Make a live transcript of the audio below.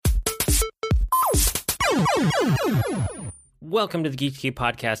Welcome to the Geek Cube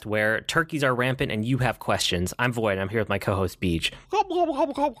podcast, where turkeys are rampant and you have questions. I'm Void. I'm here with my co-host Beach.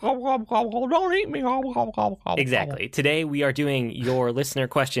 Don't eat me. Exactly. Today we are doing your listener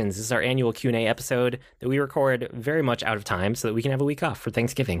questions. This is our annual Q&A episode that we record very much out of time so that we can have a week off for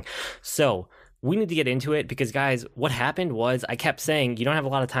Thanksgiving. So we need to get into it because, guys, what happened was I kept saying, you don't have a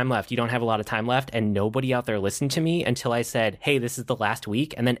lot of time left. You don't have a lot of time left. And nobody out there listened to me until I said, hey, this is the last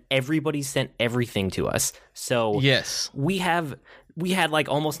week. And then everybody sent everything to us. So yes, we had like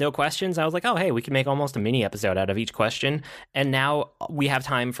almost no questions. I was like, oh, hey, we can make almost a mini episode out of each question. And now we have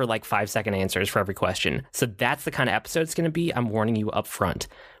time for like 5-second answers for every question. So that's the kind of episode it's going to be. I'm warning you up front.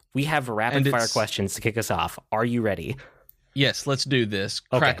 We have rapid fire questions to kick us off. Are you ready? Yes, let's do this.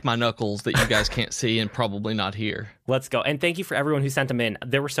 Okay. Crack my knuckles that you guys can't see and probably not hear. Let's go. And thank you for everyone who sent them in.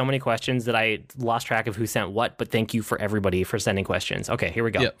 There were so many questions that I lost track of who sent what, but thank you for everybody for sending questions. Okay, here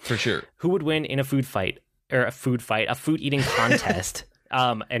we go. Yeah, for sure. Who would win in a food eating contest?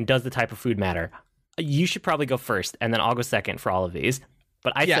 And does the type of food matter? You should probably go first, and then I'll go second for all of these.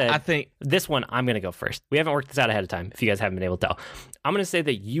 But I think this one, I'm going to go first. We haven't worked this out ahead of time, if you guys haven't been able to tell. I'm going to say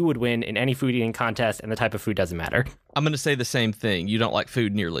that you would win in any food eating contest, and the type of food doesn't matter. I'm going to say the same thing. You don't like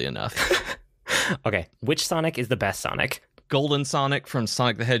food nearly enough. Okay, which Sonic is the best Sonic? Golden Sonic from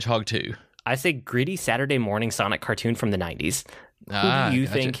Sonic the Hedgehog 2. I say gritty Saturday morning Sonic cartoon from the 90s. Who do you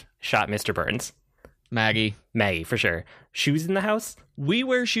think shot Mr. Burns? Maggie, for sure. Shoes in the house? We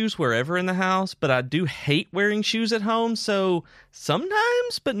wear shoes wherever in the house, but I do hate wearing shoes at home, so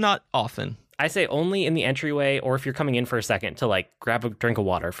sometimes, but not often. I say only in the entryway, or if you're coming in for a second to like grab a drink of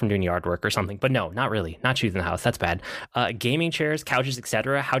water from doing yard work or something. But no, not really. Not shoes in the house. That's bad. Gaming chairs, couches,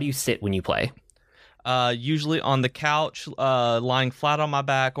 etc. How do you sit when you play? Usually on the couch, lying flat on my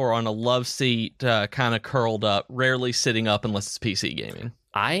back, or on a love seat, kind of curled up, rarely sitting up unless it's PC gaming.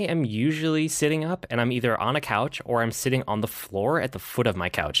 I am usually sitting up, and I'm either on a couch or I'm sitting on the floor at the foot of my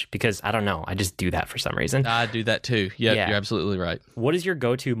couch because, I don't know, I just do that for some reason. I do that too. Yep, yeah, you're absolutely right. What is your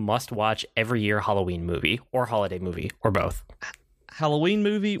go-to must-watch every year Halloween movie or holiday movie or both? Halloween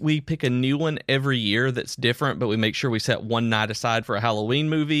movie, we pick a new one every year that's different, but we make sure we set one night aside for a Halloween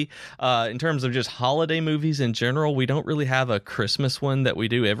movie. In terms of just holiday movies in general, we don't really have a Christmas one that we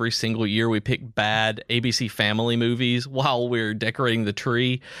do every single year. We pick bad ABC Family movies while we're decorating the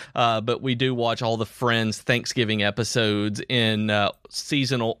tree, but we do watch all the Friends Thanksgiving episodes in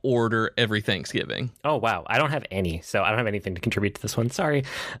seasonal order every Thanksgiving. Oh, wow. I don't have any, so I don't have anything to contribute to this one. Sorry.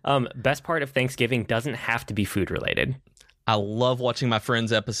 Best part of Thanksgiving doesn't have to be food related. I love watching my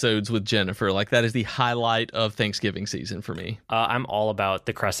Friends episodes with Jennifer. Like, that is the highlight of Thanksgiving season for me. I'm all about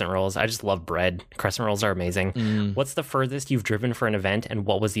the crescent rolls. I just love bread. Crescent rolls are amazing. What's the furthest you've driven for an event, and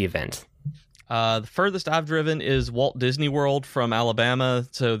what was the event? The furthest I've driven is Walt Disney World from Alabama,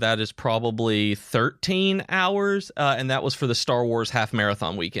 so that is probably 13 hours, and that was for the Star Wars half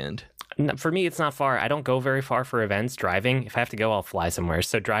marathon weekend. For me, it's not far. I don't go very far for events. Driving, if I have to go, I'll fly somewhere.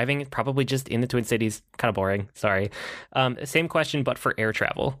 So driving is probably just in the Twin Cities. Kind of boring. Sorry. Same question, but for air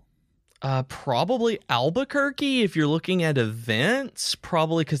travel. Probably Albuquerque if you're looking at events,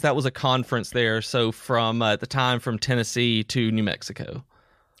 probably because that was a conference there. So from at the time from Tennessee to New Mexico.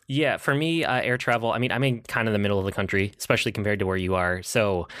 Yeah, for me, air travel, I mean, I'm in kind of the middle of the country, especially compared to where you are.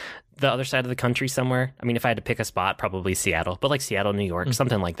 So the other side of the country somewhere, I mean, if I had to pick a spot, probably Seattle, but like Seattle, New York,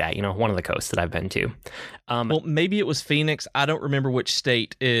 something like that, you know, one of the coasts that I've been to. Well, maybe it was Phoenix. I don't remember which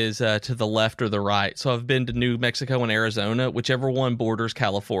state is to the left or the right. So I've been to New Mexico and Arizona, whichever one borders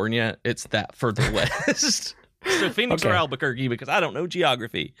California, it's that further west. So Phoenix or Albuquerque, because I don't know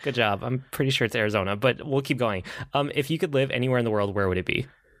geography. Good job. I'm pretty sure it's Arizona, but we'll keep going. If you could live anywhere in the world, where would it be?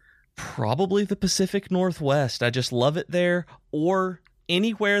 Probably the Pacific Northwest. I just love it there. Or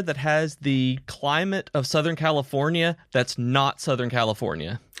anywhere that has the climate of Southern California that's not Southern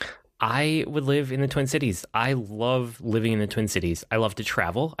California. I would live in the Twin Cities. I love living in the Twin Cities. I love to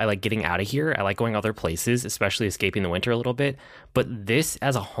travel. I like getting out of here. I like going other places, especially escaping the winter a little bit. But this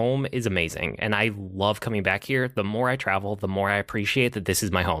as a home is amazing. And I love coming back here. The more I travel, the more I appreciate that this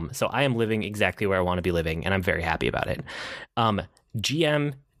is my home. So I am living exactly where I want to be living. And I'm very happy about it.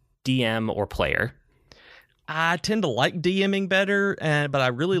 GM, DM, or player? I tend to like DMing better, but I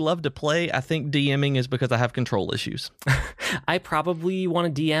really love to play. I think DMing is because I have control issues. I probably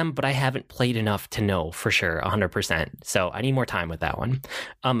want to DM, but I haven't played enough to know for sure 100%. So I need more time with that one.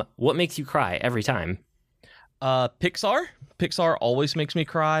 What makes you cry every time? Pixar. Pixar always makes me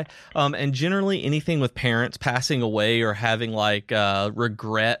cry. And generally anything with parents passing away or having like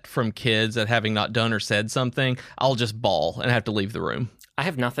regret from kids at having not done or said something, I'll just bawl and have to leave the room. I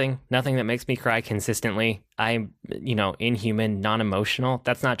have nothing that makes me cry consistently. I'm, inhuman, non-emotional.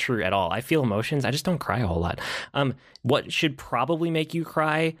 That's not true at all. I feel emotions. I just don't cry a whole lot. What should probably make you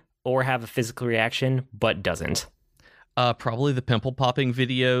cry or have a physical reaction, but doesn't? Probably the pimple popping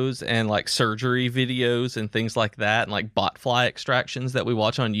videos and like surgery videos and things like that, and like botfly extractions that we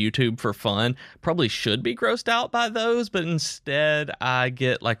watch on YouTube for fun. Probably should be grossed out by those, but instead I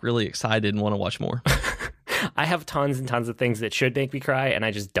get like really excited and want to watch more. I have tons and tons of things that should make me cry, and I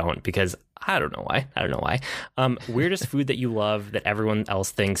just don't because I don't know why. Weirdest food that you love that everyone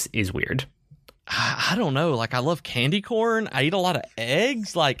else thinks is weird? I don't know. Like, I love candy corn. I eat a lot of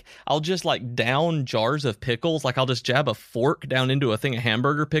eggs. Like, I'll just like down jars of pickles. Like, I'll just jab a fork down into a thing of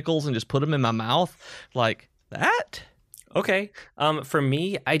hamburger pickles and just put them in my mouth. Like that. Okay. For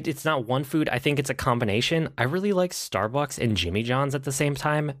me, it's not one food. I think it's a combination. I really like Starbucks and Jimmy John's at the same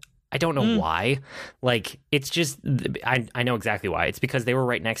time. I don't know why. Like, it's just, I know exactly why. It's because they were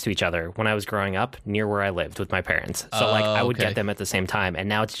right next to each other when I was growing up near where I lived with my parents. So, I would get them at the same time. And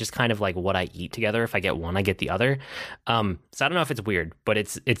now it's just kind of like what I eat together. If I get one, I get the other. So I don't know if it's weird, but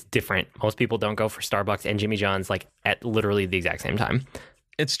it's different. Most people don't go for Starbucks and Jimmy John's like at literally the exact same time.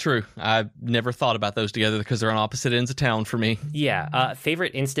 It's true. I've never thought about those together because they're on opposite ends of town for me. Yeah.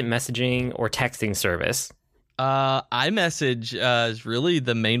 Favorite instant messaging or texting service? iMessage is really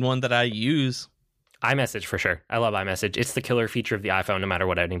the main one that I use. iMessage for sure. I love iMessage. It's the killer feature of the iPhone, no matter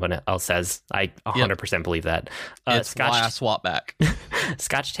what anyone else says. I 100% believe that. It's why I swap back.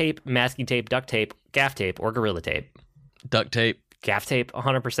 Scotch tape, masking tape, duct tape, gaff tape, or Gorilla tape? Duct tape. Gaff tape,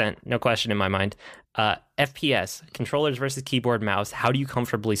 100%. No question in my mind. FPS, controllers versus keyboard, mouse. How do you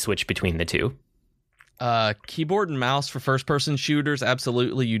comfortably switch between the two? Keyboard and mouse for first-person shooters,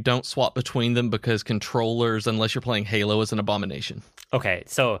 absolutely. You don't swap between them because controllers, unless you're playing Halo, is an abomination. Okay,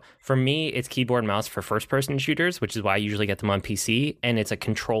 so for me, it's keyboard and mouse for first-person shooters, which is why I usually get them on PC, and it's a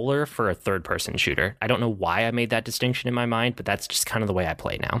controller for a third-person shooter. I don't know why I made that distinction in my mind, but that's just kind of the way I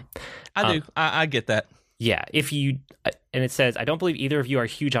play now. I do. I get that. Yeah, and it says, I don't believe either of you are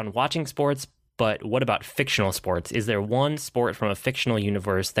huge on watching sports, but what about fictional sports? Is there one sport from a fictional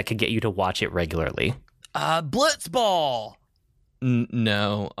universe that could get you to watch it regularly? Blitzball.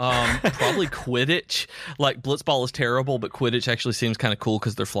 No. Probably Quidditch. Like, Blitzball is terrible, but Quidditch actually seems kind of cool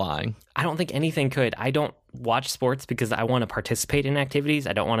because they're flying. I don't think anything could. I don't watch sports because I want to participate in activities.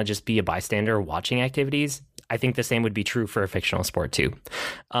 I don't want to just be a bystander watching activities. I think the same would be true for a fictional sport too.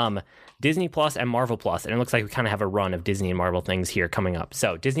 Disney Plus and Marvel Plus, and it looks like we kind of have a run of Disney and Marvel things here coming up.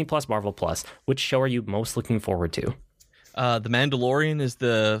 So Disney Plus, Marvel Plus, which show are you most looking forward to? The Mandalorian is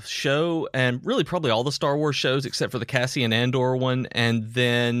the show, and really probably all the Star Wars shows except for the Cassian Andor one, and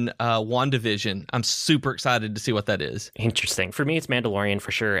then WandaVision. I'm super excited to see what that is. Interesting. For me, it's Mandalorian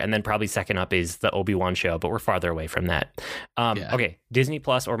for sure, and then probably second up is the Obi-Wan show, but we're farther away from that. Okay, Disney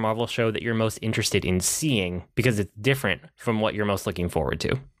Plus or Marvel show that you're most interested in seeing because it's different from what you're most looking forward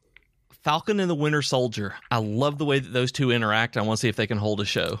to. Falcon and the Winter Soldier. I love the way that those two interact. I want to see if they can hold a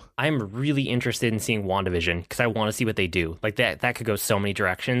show. I'm really interested in seeing WandaVision because I want to see what they do. Like that could go so many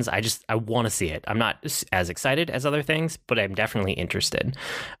directions. I want to see it. I'm not as excited as other things, but I'm definitely interested.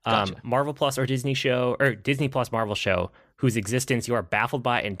 Gotcha. Marvel Plus or Disney show or Disney Plus Marvel show whose existence you are baffled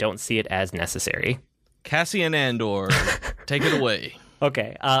by and don't see it as necessary. Cassian Andor. Take it away.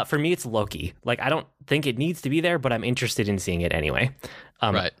 Okay. For me, it's Loki. Like, I don't think it needs to be there, but I'm interested in seeing it anyway.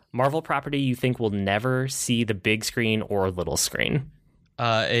 Right. Marvel property you think will never see the big screen or little screen?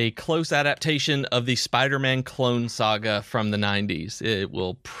 A close adaptation of the Spider-Man clone saga from the 90s. It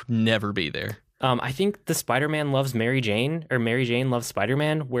will never be there. I think the Spider-Man loves Mary Jane, or Mary Jane loves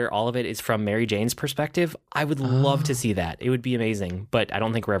Spider-Man, where all of it is from Mary Jane's perspective. I would love to see that. It would be amazing, but I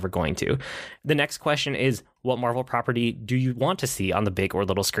don't think we're ever going to. The next question is, what Marvel property do you want to see on the big or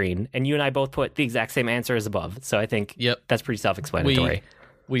little screen? And you and I both put the exact same answer as above, so I think that's pretty self-explanatory.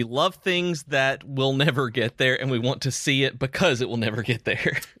 We love things that will never get there, and we want to see it because it will never get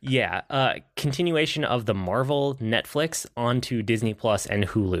there. Yeah. Continuation of the Marvel Netflix onto Disney Plus and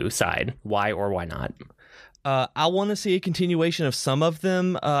Hulu side. Why or why not? I want to see a continuation of some of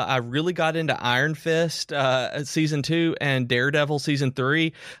them. I really got into Iron Fist season 2 and Daredevil season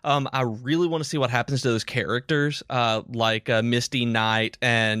 3. I really want to see what happens to those characters, like Misty Knight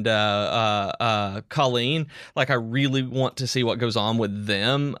and Colleen. Like, I really want to see what goes on with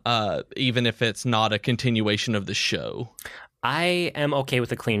them, even if it's not a continuation of the show. I am okay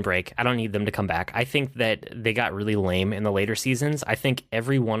with a clean break. I don't need them to come back. I think that they got really lame in the later seasons. I think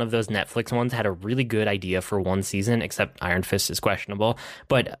every one of those Netflix ones had a really good idea for one season, except Iron Fist is questionable.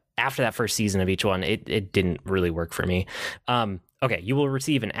 But after that first season of each one, it didn't really work for me. Okay, you will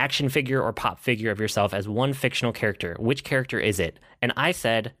receive an action figure or pop figure of yourself as one fictional character. Which character is it? And I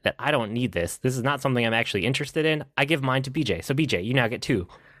said that I don't need this. This is not something I'm actually interested in. I give mine to BJ. So BJ, you now get 2.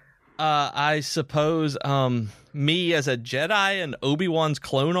 I suppose me as a Jedi and Obi-Wan's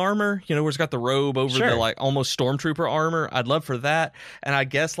clone armor, where it's got the robe over Sure. the like almost stormtrooper armor. I'd love for that. And I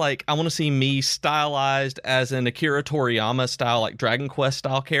guess like I want to see me stylized as an Akira Toriyama style, like Dragon Quest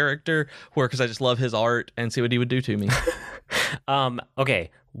style character, because I just love his art and see what he would do to me. Okay,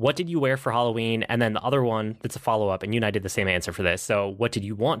 what did you wear for Halloween? And then the other one that's a follow-up, and you and I did the same answer for this. So what did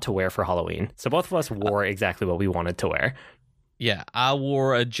you want to wear for Halloween? So both of us wore exactly what we wanted to wear. Yeah, I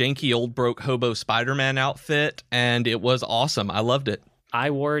wore a janky old broke hobo Spider-Man outfit, and it was awesome. I loved it.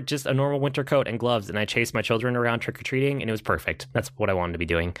 I wore just a normal winter coat and gloves, and I chased my children around trick-or-treating, and it was perfect. That's what I wanted to be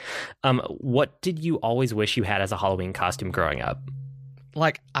doing. What did you always wish you had as a Halloween costume growing up?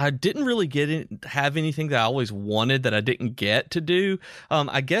 Like, I didn't really have anything that I always wanted that I didn't get to do.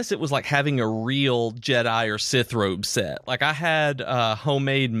 I guess it was like having a real Jedi or Sith robe set. Like, I had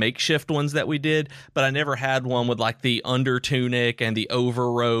homemade makeshift ones that we did, but I never had one with like the under tunic and the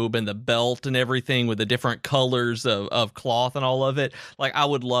over robe and the belt and everything with the different colors of cloth and all of it. Like, I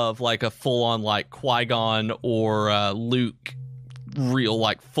would love like a full on like Qui-Gon or Luke, real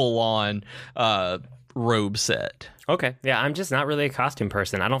like full on robe set. Okay, yeah, I'm just not really a costume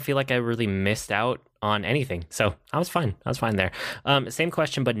person. I don't feel like I really missed out on anything. So I was fine. There. Same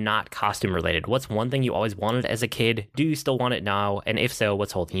question, but not costume related. What's one thing you always wanted as a kid? Do you still want it now? And if so,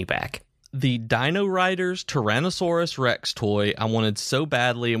 what's holding you back? The Dino Riders Tyrannosaurus Rex toy I wanted so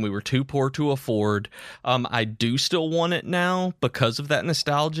badly, and we were too poor to afford. I do still want it now because of that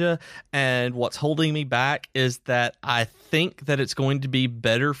nostalgia, and what's holding me back is that I think that it's going to be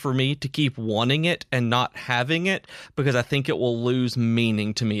better for me to keep wanting it and not having it, because I think it will lose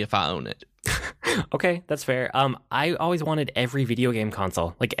meaning to me if I own it. Okay, that's fair. I always wanted every video game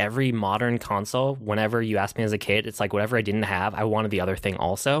console, like every modern console. Whenever you asked me as a kid, it's like whatever I didn't have, I wanted the other thing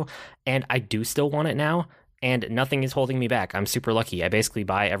also. And I do still want it now, and nothing is holding me back. I'm super lucky. I basically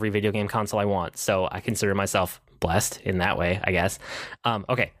buy every video game console I want, so I consider myself blessed in that way, I guess.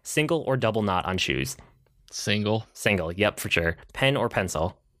 Okay, single or double knot on shoes? Single. Single, yep, for sure. Pen or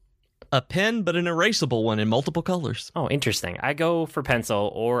pencil? A pen, but an erasable one in multiple colors. Oh, interesting. I go for pencil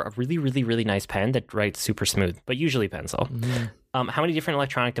or a really, really, really nice pen that writes super smooth, but usually pencil. Mm-hmm. How many different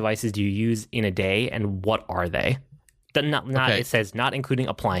electronic devices do you use in a day, and what are they? Okay. It says not including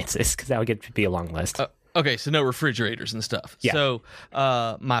appliances, because that would be a long list. Okay, so no refrigerators and stuff. Yeah. So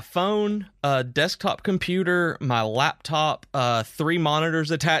my phone, desktop computer, my laptop, 3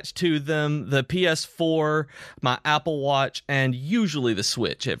 monitors attached to them, the PS4, my Apple Watch, and usually the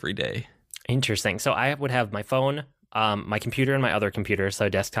Switch every day. Interesting. So I would have my phone, my computer and my other computer, so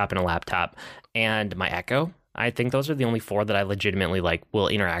desktop and a laptop, and my Echo. I think those are the only 4 that I legitimately will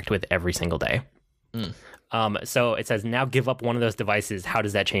interact with every single day. So it says, now give up one of those devices. How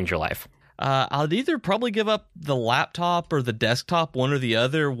does that change your life? I'd either probably give up the laptop or the desktop, one or the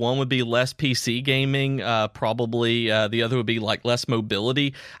other. One would be less PC gaming, probably the other would be like less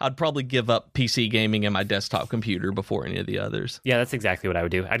mobility. I'd probably give up PC gaming and my desktop computer before any of the others. Yeah, that's exactly what I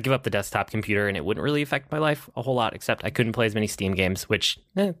would do. I'd give up the desktop computer, and it wouldn't really affect my life a whole lot, except I couldn't play as many Steam games, which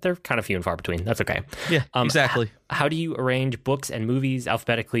they're kind of few and far between. That's okay. Yeah, exactly. How do you arrange books and movies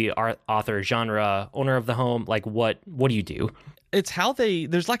alphabetically, author, genre, owner of the home? Like, what do you do? It's how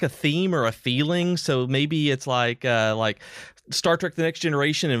there's like a theme or a feeling. So maybe it's like Star Trek The Next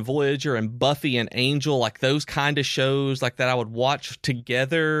Generation and Voyager and Buffy and Angel, like those kind of shows like that I would watch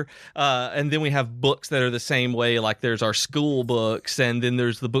together. And then we have books that are the same way. Like there's our school books, and then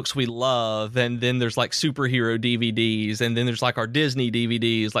there's the books we love, and then there's like superhero DVDs, and then there's like our Disney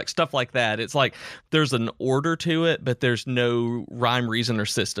DVDs, like stuff like that. It's like there's an order to it, but there's no rhyme, reason, or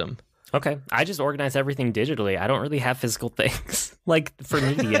system. Okay. I just organize everything digitally. I don't really have physical things like for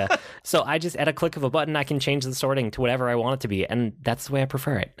media. So I just, at a click of a button, I can change the sorting to whatever I want it to be. And that's the way I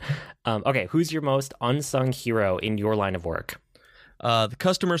prefer it. Okay. Who's your most unsung hero in your line of work? The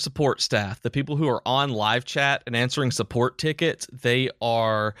customer support staff, the people who are on live chat and answering support tickets, they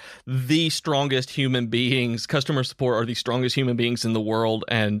are the strongest human beings. Customer support are the strongest human beings in the world,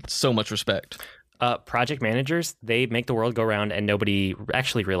 and so much respect. Project managers, they make the world go round, and nobody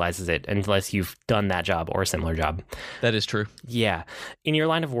actually realizes it unless you've done that job or a similar job. That is true. Yeah. In your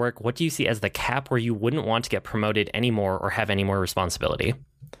line of work, what do you see as the cap where you wouldn't want to get promoted anymore or have any more responsibility?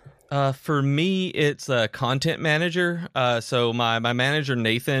 For me, it's a content manager. So my manager,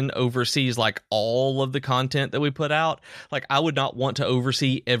 Nathan, oversees like all of the content that we put out. Like I would not want to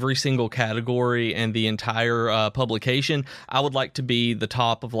oversee every single category and the entire publication. I would like to be the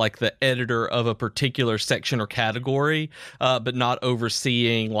top of like the editor of a particular section or category, but not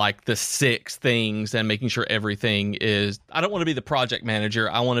overseeing like the 6 things and making sure everything is. I don't want to be the project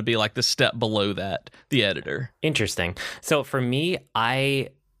manager. I want to be like the step below that, the editor. Interesting. So for me,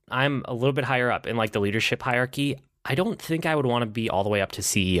 I'm a little bit higher up in like the leadership hierarchy. I don't think I would want to be all the way up to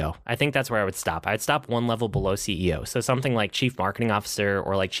CEO. I think that's where I would stop. I'd stop one level below CEO. So something like chief marketing officer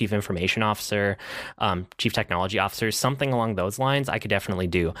or like chief information officer, chief technology officer, something along those lines, I could definitely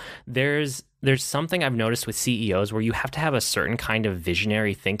do. There's something I've noticed with CEOs where you have to have a certain kind of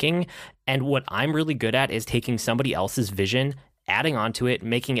visionary thinking. And what I'm really good at is taking somebody else's vision, adding onto it,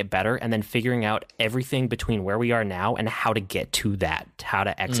 making it better, and then figuring out everything between where we are now and how to get to that, how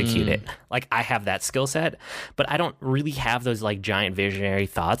to execute it. Like I have that skill set, but I don't really have those like giant visionary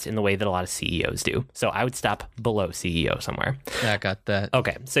thoughts in the way that a lot of CEOs do. So I would stop below CEO somewhere. Yeah, I got that.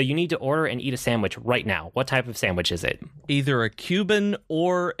 Okay, so you need to order and eat a sandwich right now. What type of sandwich is it? Either a Cuban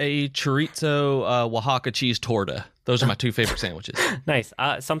or a chorizo Oaxaca cheese torta. Those are my 2 favorite sandwiches. Nice.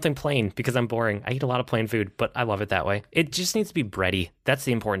 Something plain because I'm boring. I eat a lot of plain food, but I love it that way. It just needs to be bready. That's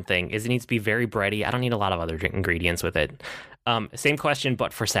the important thing, is it needs to be very bready. I don't need a lot of other ingredients with it. Same question,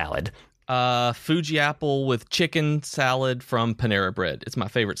 but for salad. Fuji apple with chicken salad from Panera Bread. It's my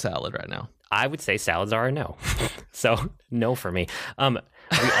favorite salad right now. I would say salads are a no. So no for me. We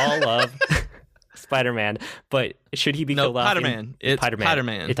all love Spider-Man, but should he be killed off? Spider-Man.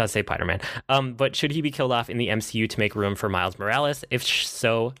 Spider-Man. It does say Spider-Man. But should he be killed off in the MCU to make room for Miles Morales? If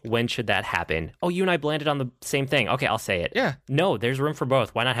so, when should that happen? Oh, you and I landed on the same thing. Okay, I'll say it. Yeah. No, there's room for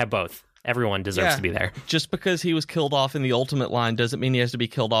both. Why not have both? Everyone deserves to be there. Just because he was killed off in the Ultimate line doesn't mean he has to be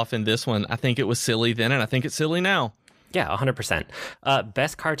killed off in this one. I think it was silly then, and I think it's silly now. Yeah, 100%.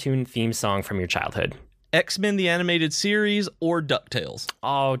 Best cartoon theme song from your childhood? X-Men the Animated Series or DuckTales?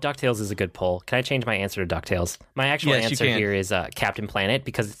 Oh, DuckTales is a good poll. Can I change my answer to DuckTales? My actual answer here is Captain Planet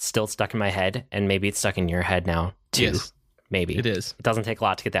because it's still stuck in my head, and maybe it's stuck in your head now, too. Yes. Maybe. It is. It doesn't take a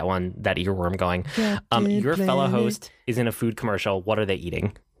lot to get that earworm going. Your fellow host is in a food commercial. What are they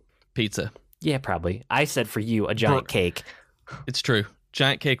eating? Pizza. Yeah, probably. I said for you, a giant cake. It's true.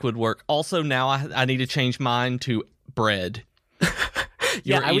 Giant cake would work. Also, now I need to change mine to bread.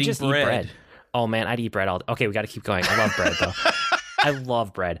 Yeah, I would just eat bread. Oh, man, I'd eat bread all day. Okay, we got to keep going. I love bread, though. I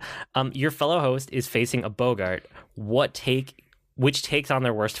love bread. Your fellow host is facing a Bogart. Which takes on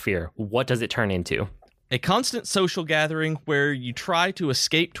their worst fear? What does it turn into? A constant social gathering where you try to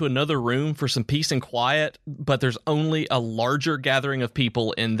escape to another room for some peace and quiet, but there's only a larger gathering of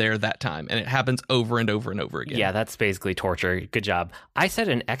people in there that time, and it happens over and over and over again. Yeah, that's basically torture. Good job. I said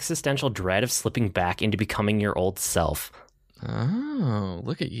an existential dread of slipping back into becoming your old self. Oh,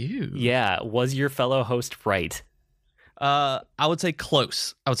 look at you. Yeah, was your fellow host right? I would say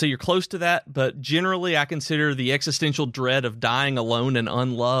close. I would say you're close to that, but generally I consider the existential dread of dying alone and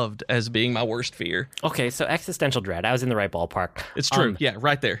unloved as being my worst fear. Okay, so existential dread. I was in the right ballpark. It's true. Yeah,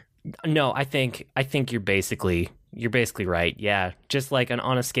 right there. No, I think you're basically right. Yeah, just like an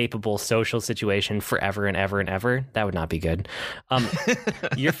unescapable social situation forever and ever and ever. That would not be good.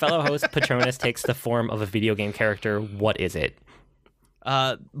 Your fellow host Patronus takes the form of a video game character. What is it?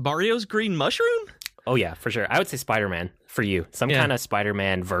 Mario's green mushroom? Oh, yeah, for sure. I would say Spider-Man for you. Some kind of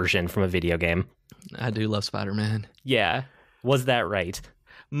Spider-Man version from a video game. I do love Spider-Man. Yeah. Was that right?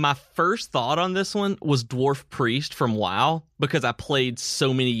 My first thought on this one was Dwarf Priest from WoW, because I played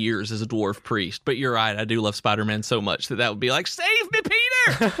so many years as a Dwarf Priest. But you're right, I do love Spider-Man so much that would be like, save me,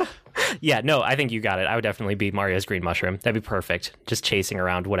 Peter! Yeah, no, I think you got it. I would definitely be Mario's green mushroom. That'd be perfect. Just chasing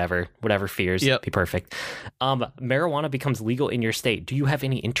around whatever fears. Yep. Be perfect. Marijuana becomes legal in your state. Do you have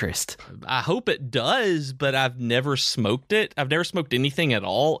any interest? I hope it does, but I've never smoked it. I've never smoked anything at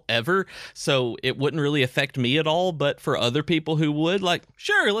all, ever. So it wouldn't really affect me at all. But for other people who would, like,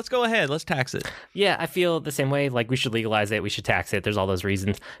 sure, let's go ahead. Let's tax it. Yeah, I feel the same way. Like, we should legalize it. We should tax it. There's all those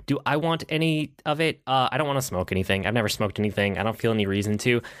reasons. Do I want any of it? I don't want to smoke anything. I've never smoked anything. I don't feel any reason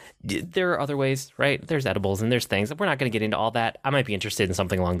to. There are other ways, right? There's edibles and there's things. We're not going to get into all that. I might be interested in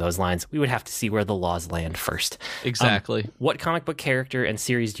something along those lines. We would have to see where the laws land first. Exactly. What comic book character and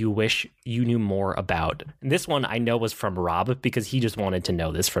series do you wish you knew more about? And this one I know was from Rob because he just wanted to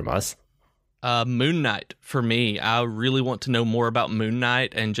know this from us. Moon Knight for me. I really want to know more about Moon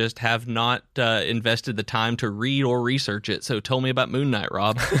Knight and just have not invested the time to read or research it. So tell me about Moon Knight,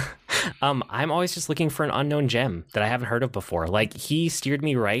 Rob. I'm always just looking for an unknown gem that I haven't heard of before. Like, he steered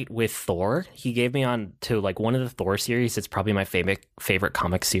me right with Thor. He gave me on to like one of the Thor series. It's probably my favorite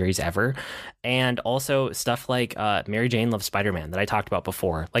comic series ever. And also stuff like Mary Jane Loves Spider-Man that I talked about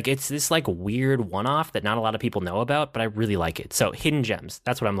before. Like, it's this like weird one-off that not a lot of people know about, but I really like it. So hidden gems,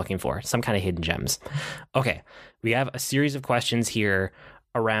 that's what I'm looking for. Some kind of hidden gems. Okay, we have a series of questions here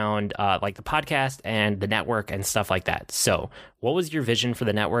around like the podcast and the network and stuff like that. So what was your vision for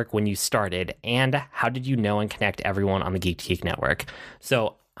the network when you started, and how did you know and connect everyone on the Geek to Geek network?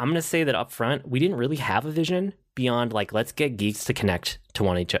 So I'm going to say that up front, we didn't really have a vision beyond like, let's get geeks to connect to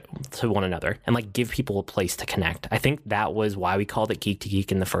one another and like give people a place to connect. I think that was why we called it Geek to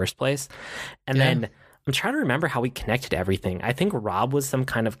Geek in the first place. And then I'm trying to remember how we connected everything. I think Rob was some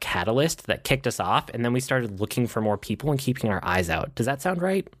kind of catalyst that kicked us off, and then we started looking for more people and keeping our eyes out. Does that sound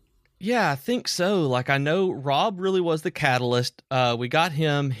right? Yeah, I think so. Like, I know Rob really was the catalyst. We got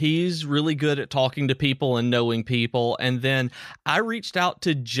him. He's really good at talking to people and knowing people. And then I reached out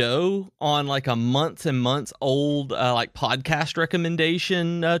to Joe on like a months and months old like podcast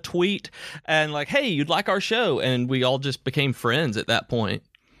recommendation tweet, and like, hey, you'd like our show? And we all just became friends at that point.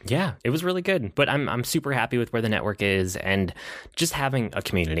 Yeah, it was really good. But I'm super happy with where the network is and just having a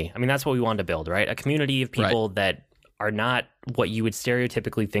community. I mean, that's what we wanted to build, right? A community of people that are not what you would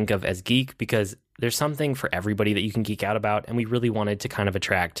stereotypically think of as geek, because there's something for everybody that you can geek out about. And we really wanted to kind of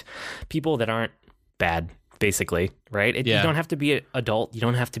attract people that aren't bad, basically, right? You don't have to be an adult. You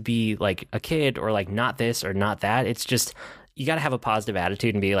don't have to be like a kid or like not this or not that. It's just, you got to have a positive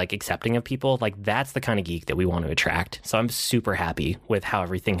attitude and be like accepting of people. Like, that's the kind of geek that we want to attract. So I'm super happy with how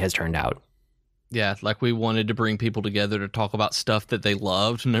everything has turned out. Yeah, like we wanted to bring people together to talk about stuff that they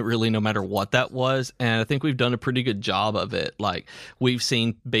loved, and really no matter what that was. And I think we've done a pretty good job of it. Like, we've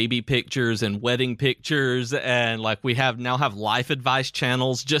seen baby pictures and wedding pictures, and like we now have life advice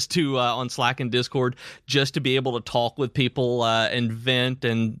channels just to on Slack and Discord, just to be able to talk with people and vent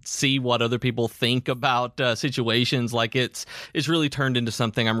and see what other people think about situations. Like, it's really turned into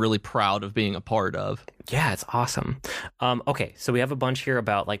something I'm really proud of being a part of. Yeah, it's awesome. Okay, so we have a bunch here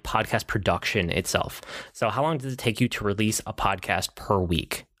about like podcast production itself. So how long does it take you to release a podcast per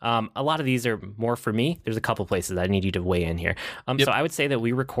week? A lot of these are more for me. There's a couple places I need you to weigh in here. So I would say that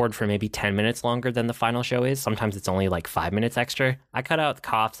we record for maybe 10 minutes longer than the final show is. Sometimes it's only like 5 minutes extra. I cut out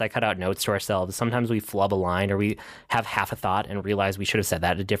coughs. I cut out notes to ourselves. Sometimes we flub a line or we have half a thought and realize we should have said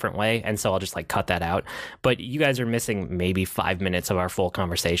that a different way. And so I'll just like cut that out. But you guys are missing maybe 5 minutes of our full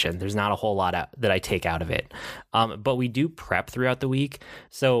conversation. There's not a whole lot that I take out of it. But we do prep throughout the week.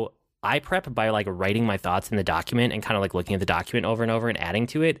 So I prep by like writing my thoughts in the document and kind of like looking at the document over and over and adding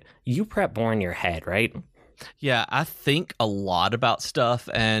to it. You prep more in your head, right? Yeah, I think a lot about stuff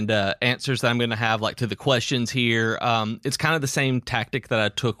and answers that I'm going to have like to the questions here. It's kind of the same tactic that I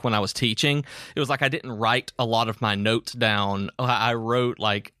took when I was teaching. It was like I didn't write a lot of my notes down. I wrote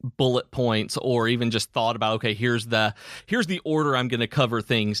like bullet points, or even just thought about, okay, here's the order I'm going to cover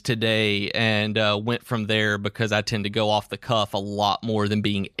things today, and went from there, because I tend to go off the cuff a lot more than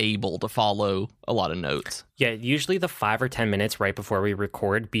being able to follow a lot of notes. Yeah, usually the 5 or 10 minutes right before we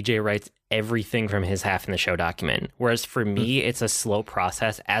record, BJ writes everything from his half in the show document. Whereas for me, it's a slow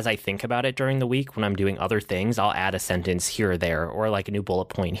process. As I think about it during the week when I'm doing other things, I'll add a sentence here or there, or like a new bullet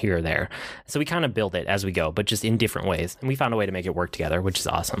point here or there. So we kind of build it as we go, but just in different ways. And we found a way to make it work together, which is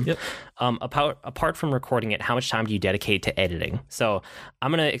awesome. Yep. Apart from recording it, how much time do you dedicate to editing? So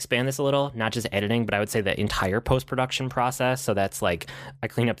I'm going to expand this a little, not just editing, but I would say the entire post-production process. So that's like, I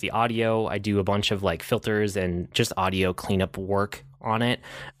clean up the audio, I do a bunch of like filters and just audio cleanup work on it.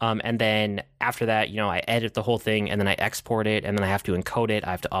 And then after that, I edit the whole thing, and then I export it, and then I have to encode it,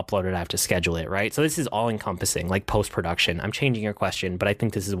 I have to upload it, I have to schedule it, right? So this is all encompassing, like post-production. I'm changing your question, but I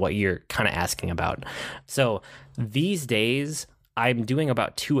think this is what you're kind of asking about. So these days, I'm doing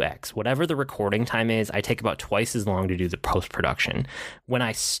about 2x. Whatever the recording time is, I take about twice as long to do the post-production. When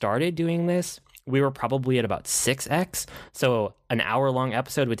I started doing this, we were probably at about 6x. So an hour-long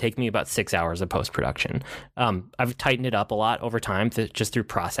episode would take me about 6 hours of post-production. I've tightened it up a lot over time, just through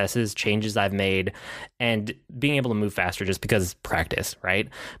processes, changes I've made, and being able to move faster just because practice, right?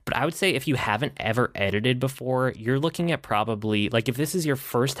 But I would say if you haven't ever edited before, you're looking at probably, like if this is your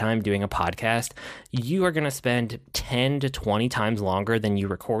first time doing a podcast, you are going to spend 10 to 20 times longer than you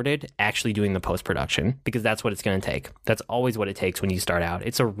recorded actually doing the post-production, because that's what it's going to take. That's always what it takes when you start out.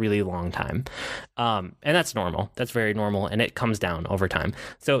 It's a really long time. And that's normal. That's very normal. And it comes down over time.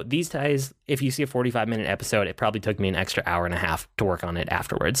 So these days, if you see a 45-minute episode, it probably took me an extra hour and a half to work on it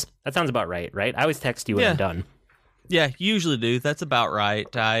afterwards. That sounds about right? I always text you when I'm done. Yeah, usually do. That's about right.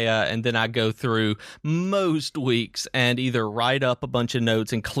 And then I go through most weeks and either write up a bunch of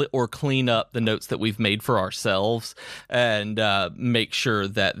notes and or clean up the notes that we've made for ourselves and make sure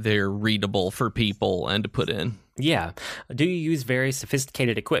that they're readable for people and to put in. Yeah. Do you use very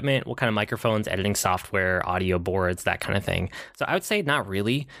sophisticated equipment? What kind of microphones, editing software, audio boards, that kind of thing? So I would say not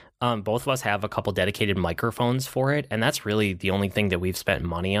really. Both of us have a couple dedicated microphones for it, and that's really the only thing that we've spent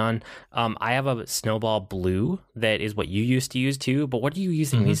money on. I have a Snowball Blue that is what you used to use too, but what are you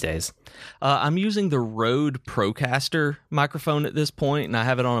using these days? I'm using the Rode Procaster microphone at this point, and I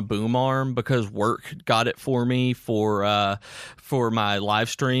have it on a boom arm because work got it for me for my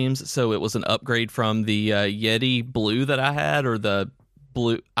live streams. So it was an upgrade from the Yeti Blue that I had, or the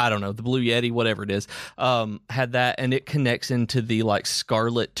Blue, I don't know, the Blue Yeti, whatever it is, had that, and it connects into the like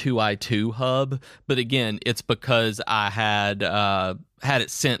Scarlett 2i2 hub. But again, it's because I had it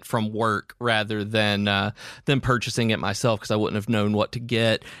sent from work rather than purchasing it myself, because I wouldn't have known what to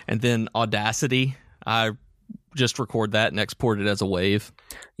get. And then Audacity, I just record that and export it as a wave.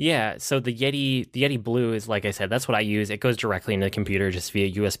 Yeah, so the Yeti Blue is, like I said, that's what I use. It goes directly into the computer just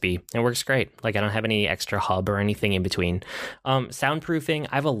via USB. It works great. Like, I don't have any extra hub or anything in between. Soundproofing,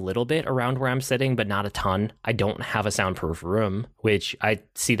 I have a little bit around where I'm sitting, but not a ton. I don't have a soundproof room, which I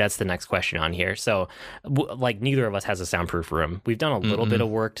see that's the next question on here. So, like, neither of us has a soundproof room. We've done a little bit of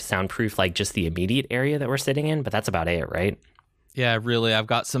work to soundproof, like, just the immediate area that we're sitting in, but that's about it, right? Yeah, really. I've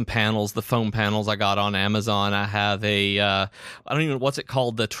got some panels, the foam panels I got on Amazon. I have I don't even know what's it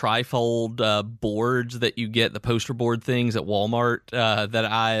called, the trifold boards that you get, the poster board things at Walmart, that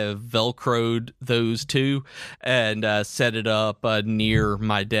I have Velcroed those to and set it up near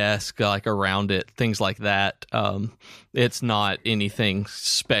my desk, like around it, things like that. It's not anything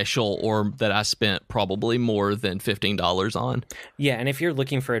special or that I spent probably more than $15 on. Yeah, and if you're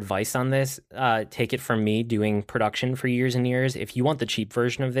looking for advice on this, take it from me doing production for years and years. If you want the cheap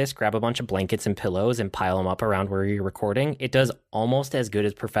version of this, grab a bunch of blankets and pillows and pile them up around where you're recording. It does almost as good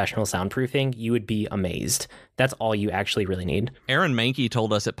as professional soundproofing. You would be amazed. That's all you actually really need. Aaron Mahnke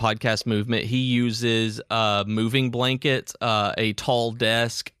told us at Podcast Movement he uses moving blankets, a tall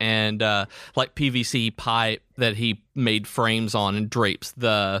desk, and like PVC pipe that he made frames on and drapes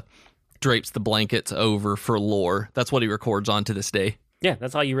the blankets over for lore. That's what he records on to this day. Yeah,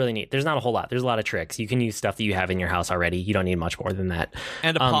 that's all you really need. There's not a whole lot. There's a lot of tricks. You can use stuff that you have in your house already. You don't need much more than that.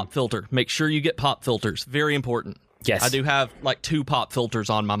 And a pop filter. Make sure you get pop filters. Very important. Yes. I do have like 2 pop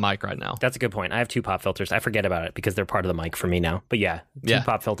filters on my mic right now. That's a good point. I have 2 pop filters. I forget about it because they're part of the mic for me now. But yeah, 2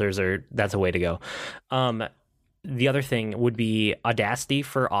 pop filters that's a way to go. The other thing would be Audacity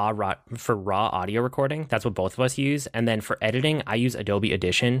for raw audio recording. That's what both of us use. And then for editing, I use Adobe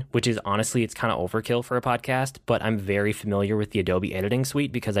Audition, which is honestly, it's kind of overkill for a podcast, but I'm very familiar with the Adobe editing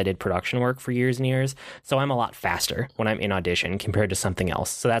suite because I did production work for years and years. So I'm a lot faster when I'm in Audition compared to something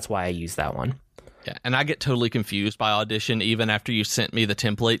else. So that's why I use that one. Yeah, and I get totally confused by Audition even after you sent me the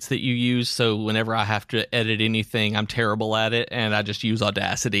templates that you use. So whenever I have to edit anything, I'm terrible at it, and I just use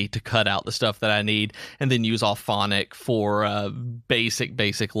Audacity to cut out the stuff that I need, and then use Auphonic for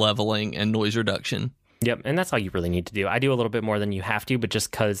basic leveling and noise reduction. Yep, and that's all you really need to do. I do a little bit more than you have to, but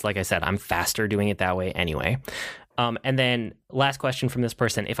just because, like I said, I'm faster doing it that way anyway. And then last question from this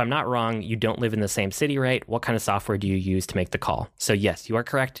person. If I'm not wrong, you don't live in the same city, right? What kind of software do you use to make the call? So yes, you are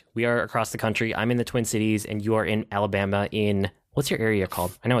correct. We are across the country. I'm in the Twin Cities and you are in Alabama in, what's your area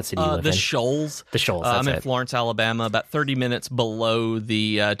called? I know what city you live in. The Shoals. The Shoals, that's I'm in Florence, Alabama, about 30 minutes below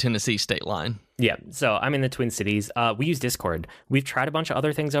the Tennessee state line. Yeah, so I'm in the Twin Cities. We use Discord. We've tried a bunch of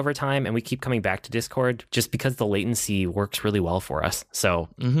other things over time, and we keep coming back to Discord just because the latency works really well for us. So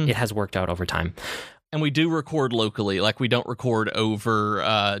it has worked out over time. And we do record locally. Like, we don't record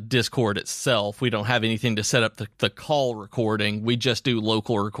over Discord itself. We don't have anything to set up the call recording. We just do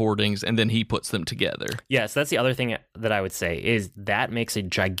local recordings, and then he puts them together. Yeah, so that's the other thing that I would say is that makes a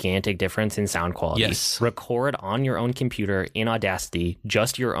gigantic difference in sound quality. Yes. Record on your own computer in Audacity,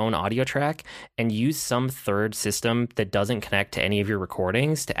 just your own audio track, and use some third system that doesn't connect to any of your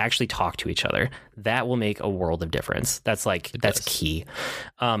recordings to actually talk to each other. That will make a world of difference. That's key.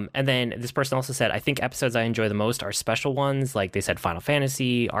 And then this person also said, I think episodes I enjoy the most are special ones, like they said Final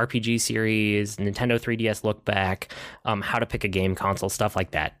Fantasy, RPG series, Nintendo 3DS Look Back, how to pick a game console, stuff like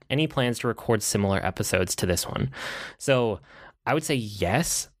that. Any plans to record similar episodes to this one? So I would say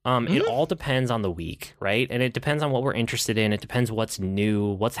yes. It all depends on the week, right? And it depends on what we're interested in. It depends what's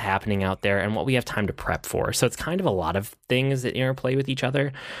new, what's happening out there, and what we have time to prep for. So it's kind of a lot of things that interplay with each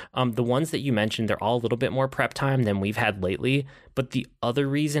other. The ones that you mentioned, they're all a little bit more prep time than we've had lately. But the other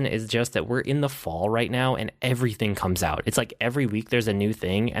reason is just that we're in the fall right now and everything comes out. It's like every week there's a new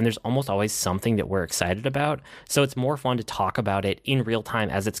thing and there's almost always something that we're excited about. So it's more fun to talk about it in real time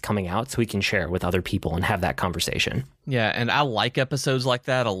as it's coming out so we can share it with other people and have that conversation. Yeah, and I like episodes like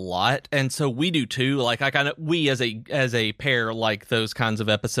that a lot, and so we do too. Like we as a pair like those kinds of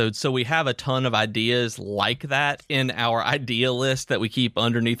episodes. So we have a ton of ideas like that in our idea list that we keep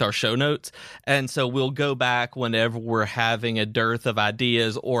underneath our show notes, and so we'll go back whenever we're having a dearth of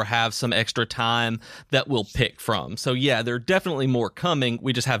ideas or have some extra time that we'll pick from. So yeah, there are definitely more coming.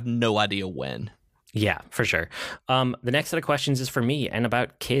 We just have no idea when. Yeah, for sure. The next set of questions is for me and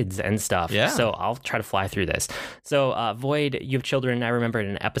about kids and stuff. Yeah. So I'll try to fly through this. So, Void, you have children. I remember in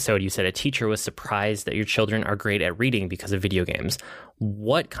an episode you said a teacher was surprised that your children are great at reading because of video games.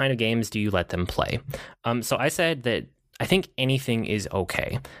 What kind of games do you let them play? So I said that I think anything is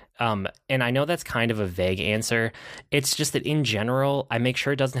okay. And I know that's kind of a vague answer. It's just that in general, I make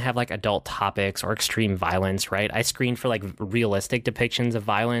sure it doesn't have like adult topics or extreme violence, right? I screen for like realistic depictions of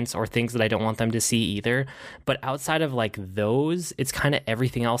violence or things that I don't want them to see either. But outside of like those, it's kind of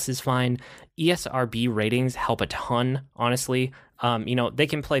everything else is fine. ESRB ratings help a ton, honestly. They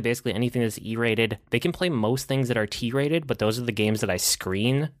can play basically anything that's E-rated. They can play most things that are T-rated, but those are the games that I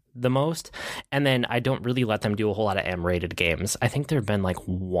screen the most. And then I don't really let them do a whole lot of M-rated games. I think there have been like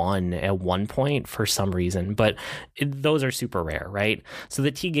one at one point for some reason, but those are super rare, right? So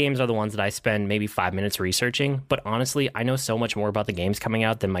the T games are the ones that I spend maybe 5 minutes researching. But honestly, I know so much more about the games coming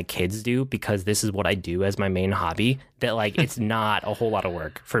out than my kids do because this is what I do as my main hobby that like it's not a whole lot of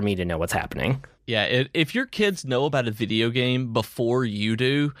work for me to know what's happening. Yeah, if your kids know about a video game before you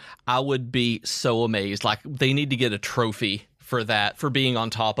do, I would be so amazed. Like, they need to get a trophy for that, for being on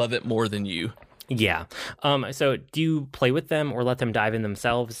top of it more than you. Yeah. So do you play with them or let them dive in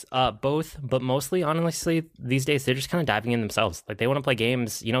themselves? Both, but mostly, honestly, these days, they're just kind of diving in themselves. Like, they want to play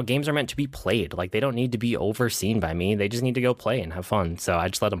games. Games are meant to be played. Like, they don't need to be overseen by me. They just need to go play and have fun. So I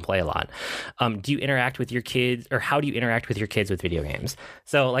just let them play a lot. Do you interact with your kids, or how do you interact with your kids with video games?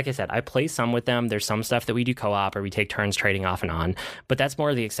 So, like I said, I play some with them. There's some stuff that we do co-op or we take turns trading off and on, but that's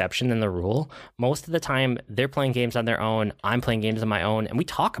more the exception than the rule. Most of the time, they're playing games on their own. I'm playing games on my own, and we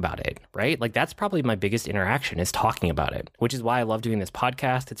talk about it, right? Like, that's probably my biggest interaction is talking about it, which is why I love doing this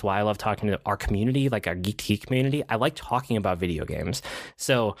podcast. It's why I love talking to our community, like our Geek community. I like talking about video games.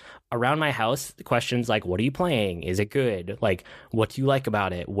 So around my house, questions like, what are you playing? Is it good? Like, what do you like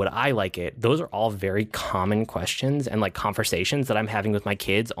about it? Would I like it? Those are all very common questions and like conversations that I'm having with my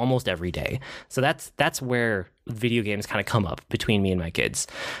kids almost every day. So that's where video games kind of come up between me and my kids.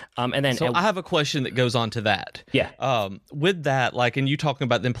 And then I have a question that goes on to that. Yeah. With that, like, and you talking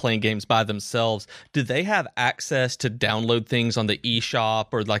about them playing games by themselves, do they have access to download things on the eShop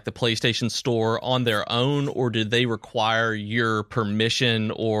or like the PlayStation Store on their own, or do they require your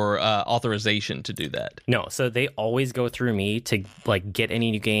permission or authorization to do that? No, so they always go through me to like get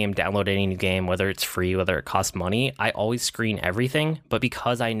any new game, download any new game, whether it's free, whether it costs money. I always screen everything, but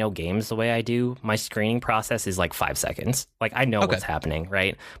because I know games the way I do, my screening process is like 5 seconds. Like, I know what's happening,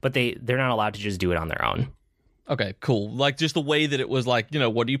 right? But they're not allowed to just do it on their own. Okay, cool. Like, just the way that it was like,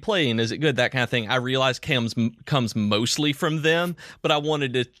 what are you playing? Is it good? That kind of thing. I realize comes mostly from them, but I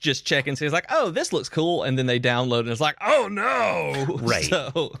wanted to just check and say, it's like, oh, this looks cool. And then they download and it's like, oh, no. Right.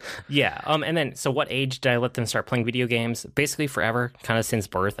 So, yeah. And then, so what age did I let them start playing video games? Basically forever, kind of since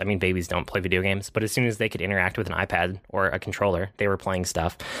birth. I mean, babies don't play video games, but as soon as they could interact with an iPad or a controller, they were playing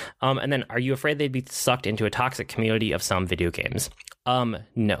stuff. And then, are you afraid they'd be sucked into a toxic community of some video games?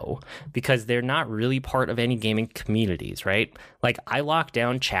 No, because they're not really part of any gaming communities, right? Like, I lock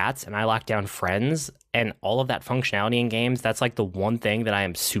down chats and I lock down friends and all of that functionality in games. That's like the one thing that I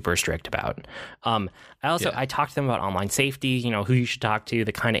am super strict about. I talk to them about online safety, who you should talk to,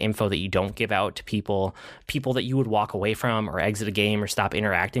 the kind of info that you don't give out to people that you would walk away from or exit a game or stop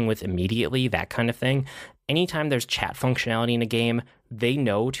interacting with immediately, that kind of thing. Anytime there's chat functionality in a game, they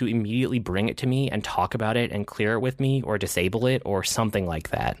know to immediately bring it to me and talk about it and clear it with me or disable it or something like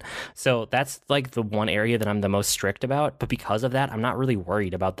that. So that's like the one area that I'm the most strict about. But because of that, I'm not really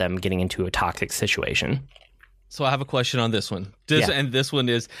worried about them getting into a toxic situation. So I have a question on this one. And this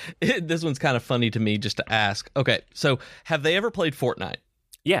one's kind of funny to me just to ask. Okay, so have they ever played Fortnite?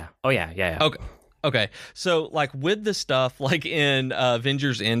 Yeah. Oh, yeah. Okay, so like with the stuff like in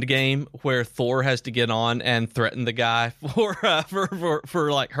Avengers Endgame where Thor has to get on and threaten the guy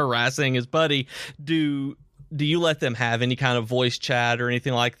for like harassing his buddy, do do you let them have any kind of voice chat or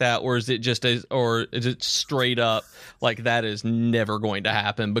anything like that, or is it straight up like that is never going to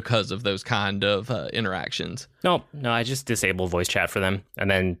happen because of those kind of interactions? No, I just disable voice chat for them,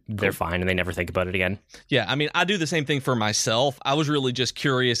 and then they're fine, and they never think about it again. Yeah, I mean, I do the same thing for myself. I was really just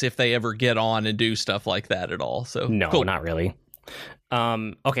curious if they ever get on and do stuff like that at all. So no, cool. Not really.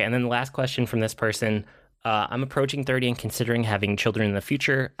 Okay, and then the last question from this person. I'm approaching 30 and considering having children in the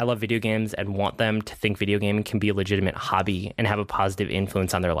future. I love video games and want them to think video gaming can be a legitimate hobby and have a positive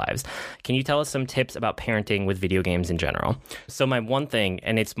influence on their lives. Can you tell us some tips about parenting with video games in general? So my one thing,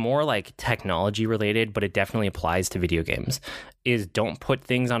 and it's more like technology related, but it definitely applies to video games, is don't put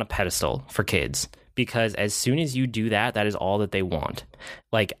things on a pedestal for kids. Because as soon as you do that, that is all that they want.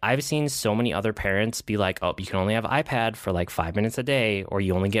 Like, I've seen so many other parents be like, oh, you can only have iPad for like 5 minutes a day, or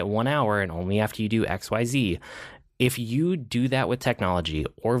you only get 1 hour and only after you do XYZ. If you do that with technology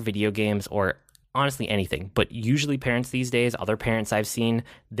or video games or honestly anything, but usually parents these days, other parents I've seen,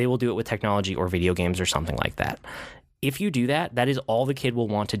 they will do it with technology or video games or something like that. If you do that, that is all the kid will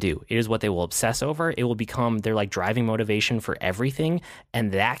want to do. It is what they will obsess over. It will become their like driving motivation for everything.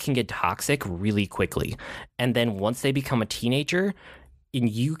 And that can get toxic really quickly. And then once they become a teenager and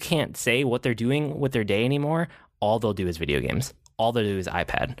you can't say what they're doing with their day anymore, all they'll do is video games. All they'll do is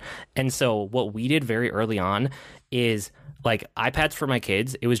iPad. And so what we did very early on is like iPads for my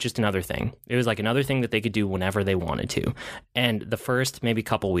kids, it was just another thing. It was like another thing that they could do whenever they wanted to. And the first maybe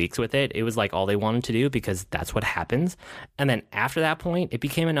couple weeks with it, it was like all they wanted to do because that's what happens. And then after that point, it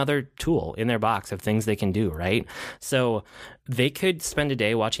became another tool in their box of things they can do, right? So they could spend a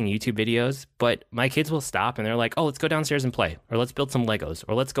day watching YouTube videos, but my kids will stop and they're like, oh, let's go downstairs and play, or let's build some Legos,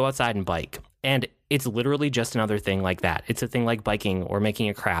 or let's go outside and bike. And it's literally just another thing like that. It's a thing like biking or making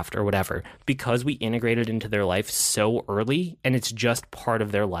a craft or whatever. Because we integrated into their life so early and it's just part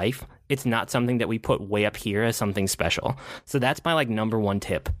of their life, it's not something that we put way up here as something special. So that's my like number one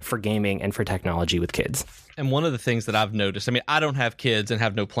tip for gaming and for technology with kids. And one of the things that I've noticed, I mean, I don't have kids and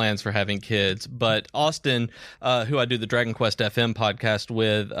have no plans for having kids, but Austin, who I do the Dragon Quest FM podcast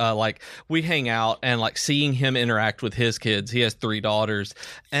with, like we hang out and like seeing him interact with his kids. He has 3 daughters.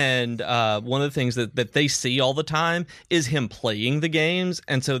 And one of the things that they see all the time is him playing the games.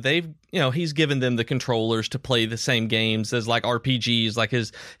 And so he's given them the controllers to play the same games as like RPGs. Like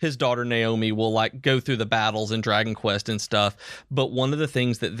his daughter Naomi will like go through the battles in Dragon Quest and stuff. But one of the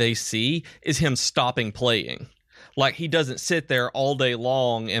things that they see is him stopping playing. Like he doesn't sit there all day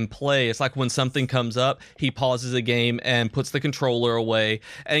long and play. It's like when something comes up, he pauses a game and puts the controller away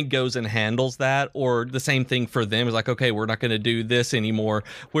and goes and handles that. Or the same thing for them is like, okay, we're not going to do this anymore,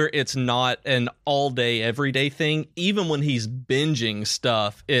 where it's not an all day, everyday thing. Even when he's binging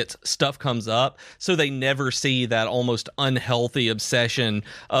stuff, stuff comes up. So they never see that almost unhealthy obsession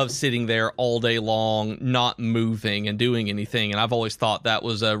of sitting there all day long, not moving and doing anything. And I've always thought that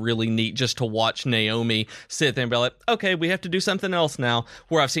was really neat just to watch Naomi sit there and be like, okay, we have to do something else now,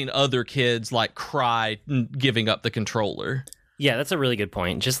 where I've seen other kids like cry giving up the controller. Yeah, that's a really good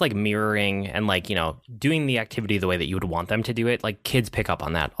point. Just like mirroring and like, doing the activity the way that you would want them to do it. Like kids pick up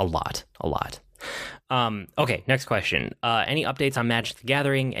on that a lot. Okay, next question. Any updates on Magic the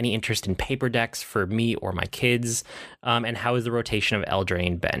Gathering? Any interest in paper decks for me or my kids? And how is the rotation of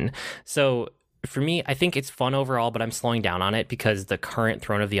Eldraine been? So for me, I think it's fun overall, but I'm slowing down on it because the current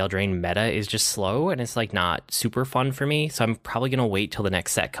Throne of the Eldraine meta is just slow and it's like not super fun for me. So I'm probably going to wait till the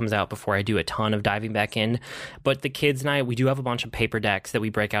next set comes out before I do a ton of diving back in. But the kids and I, we do have a bunch of paper decks that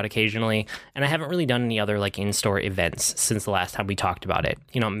we break out occasionally. And I haven't really done any other like in-store events since the last time we talked about it.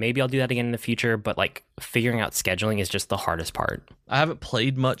 Maybe I'll do that again in the future, but like figuring out scheduling is just the hardest part. I haven't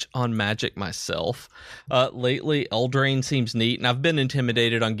played much on Magic myself. Lately, Eldraine seems neat, and I've been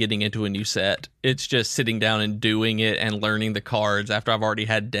intimidated on getting into a new set. It's just sitting down and doing it and learning the cards after I've already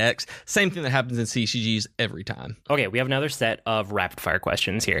had decks. Same thing that happens in CCGs every time. Okay, we have another set of rapid fire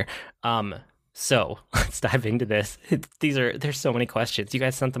questions here. So let's dive into this. There's so many questions. You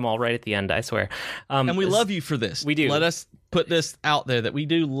guys sent them all right at the end, I swear. And we love you for this. We do. Let us put this out there that we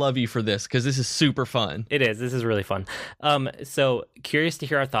do love you for this because this is super fun. It is. This is really fun. So curious to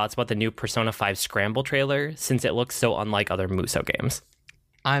hear our thoughts about the new Persona 5 Scramble trailer since it looks so unlike other Musou games.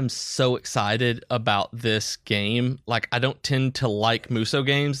 I'm so excited about this game. Like, I don't tend to like Musou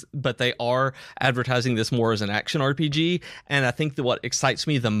games, but they are advertising this more as an action RPG. And I think that what excites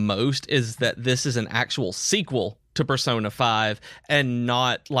me the most is that this is an actual sequel to Persona 5 and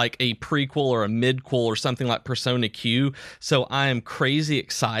not like a prequel or a midquel or something like Persona Q. So I am crazy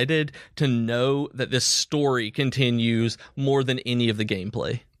excited to know that this story continues more than any of the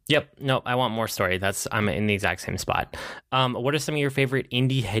gameplay. Yep. No, I want more story. I'm in the exact same spot. What are some of your favorite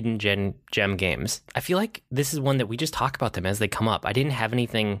indie hidden gem games? I feel like this is one that we just talk about them as they come up. I didn't have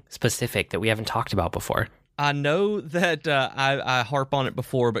anything specific that we haven't talked about before. I know that I harp on it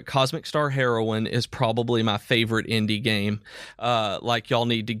before, but Cosmic Star Heroine is probably my favorite indie game. Like, y'all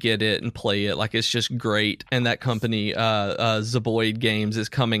need to get it and play it. Like, it's just great. And that company, Zeboid Games, is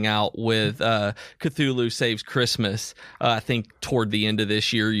coming out with Cthulhu Saves Christmas, I think, toward the end of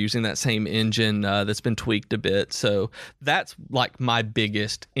this year, using that same engine that's been tweaked a bit. So that's, like, my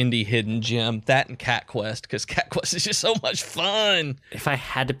biggest indie hidden gem. That and Cat Quest, because Cat Quest is just so much fun. If I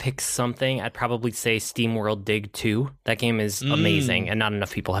had to pick something, I'd probably say SteamWorld Dig 2. That game is amazing, and not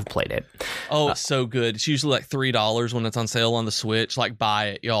enough people have played it. Oh, it's so good. It's usually like $3 when it's on sale on the Switch. Like, buy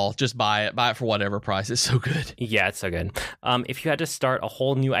it, y'all. Just buy it. Buy it for whatever price. It's so good. Yeah, it's so good. If you had to start a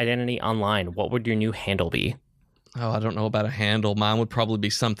whole new identity online, what would your new handle be? Oh, I don't know about a handle. Mine would probably be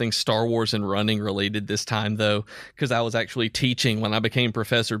something Star Wars and running related this time, though, because I was actually teaching when I became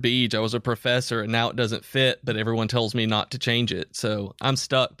Professor Beej. I was a professor, and now it doesn't fit, but everyone tells me not to change it. So I'm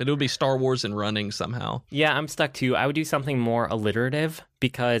stuck, but it would be Star Wars and running somehow. Yeah, I'm stuck, too. I would do something more alliterative,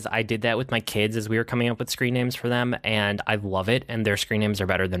 because I did that with my kids as we were coming up with screen names for them, and I love it, and their screen names are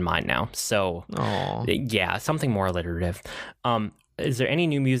better than mine now. So, yeah, something more alliterative. Is there any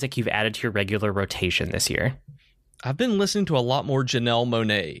new music you've added to your regular rotation this year? I've been listening to a lot more Janelle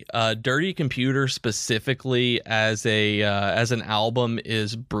Monáe. Dirty Computer specifically as an album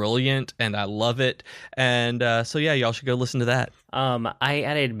is brilliant, and I love it. And so yeah, y'all should go listen to that. I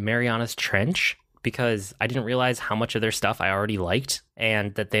added Mariana's Trench because I didn't realize how much of their stuff I already liked,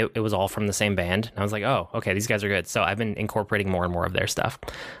 and that it was all from the same band. And I was like, oh, okay, these guys are good. So I've been incorporating more and more of their stuff.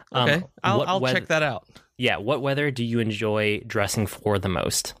 Okay, I'll check that out. Yeah, what weather do you enjoy dressing for the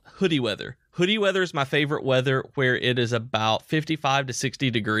most? Hoodie weather. Hoodie weather is my favorite weather, where it is about 55 to 60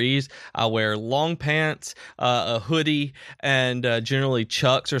 degrees. I wear long pants, a hoodie, and generally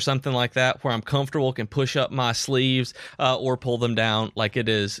Chucks or something like that, where I'm comfortable, can push up my sleeves or pull them down. Like, it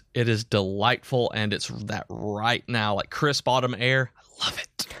is delightful, and it's that right now, like crisp autumn air. I love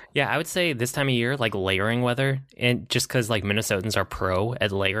it. Yeah, I would say this time of year, like layering weather, and just because like Minnesotans are pro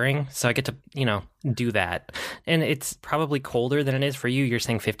at layering, so I get to, do that. And it's probably colder than it is for you. You're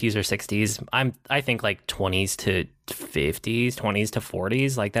saying 50s or 60s. I think like 20s to 50s, 20s to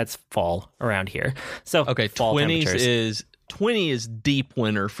 40s. Like, that's fall around here. So okay, fall 20s 20 is deep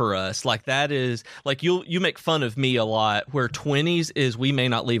winter for us. Like, that is like, you make fun of me a lot, where 20s is we may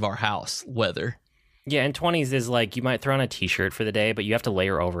not leave our house weather. Yeah, and 20s is like you might throw on a t-shirt for the day, but you have to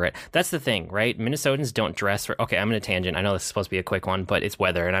layer over it. That's the thing, right? Minnesotans don't dress for... Okay, I'm in a tangent. I know this is supposed to be a quick one, but it's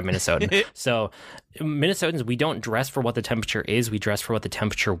weather, and I'm Minnesotan. So Minnesotans, we don't dress for what the temperature is. We dress for what the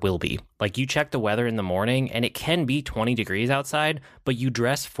temperature will be. Like, you check the weather in the morning, and it can be 20 degrees outside, but you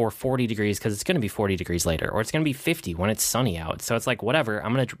dress for 40 degrees because it's going to be 40 degrees later, or it's going to be 50 when it's sunny out. So it's like, whatever.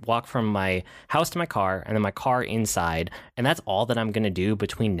 I'm going to walk from my house to my car, and then my car inside, and that's all that I'm going to do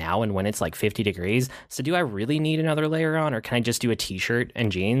between now and when it's like 50 degrees. So do I really need another layer on, or can I just do a t-shirt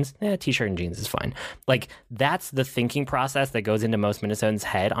and jeans? T-shirt and jeans is fine. Like, that's the thinking process that goes into most Minnesotans'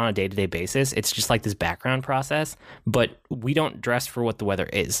 head on a day-to-day basis. It's just like this background process, but we don't dress for what the weather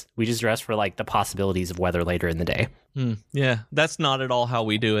is. We just dress for like the possibilities of weather later in the day. Yeah, that's not at all how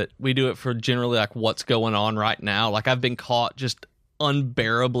we do it. We do it for generally like what's going on right now. Like, I've been caught just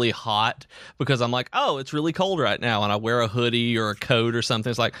unbearably hot because I'm like, oh, it's really cold right now, and I wear a hoodie or a coat or something.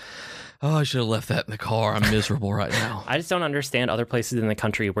 It's like, oh, I should have left that in the car. I'm miserable right now. I just don't understand other places in the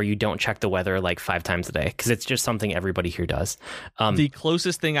country where you don't check the weather like 5 times a day, because it's just something everybody here does. The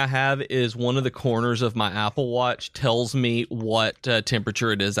closest thing I have is one of the corners of my Apple Watch tells me what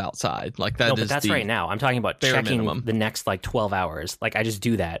temperature it is outside. Like, that but that's right now. I'm talking about checking minimum. The next like 12 hours. Like, I just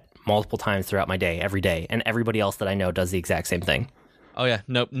do that multiple times throughout my day, every day. And everybody else that I know does the exact same thing. Oh, yeah.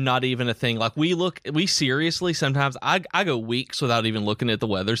 Nope. Not even a thing. Like, we seriously, sometimes I go weeks without even looking at the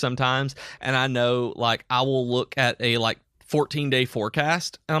weather sometimes. And I know, like, I will look at a, like, 14-day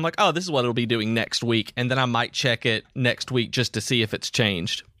forecast, and I'm like, oh, this is what it'll be doing next week. And then I might check it next week just to see if it's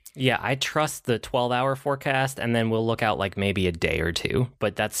changed. Yeah, I trust the 12-hour forecast, and then we'll look out like maybe a day or two.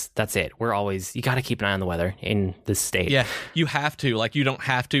 But that's it. You got to keep an eye on the weather in this state. Yeah, you have to. Like, you don't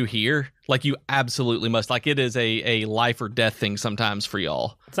have to here. Like, you absolutely must. Like, it is a life or death thing sometimes for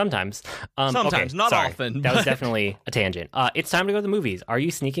y'all. Sometimes. Sometimes, okay, not sorry. often. That was definitely a tangent. It's time to go to the movies. Are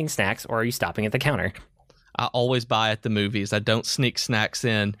you sneaking snacks, or are you stopping at the counter? I always buy at the movies. I don't sneak snacks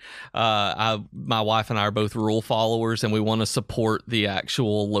in. My wife and I are both rule followers, and we want to support the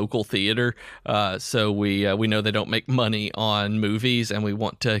actual local theater. So we know they don't make money on movies, and we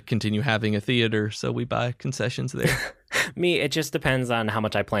want to continue having a theater, so we buy concessions there. Me, it just depends on how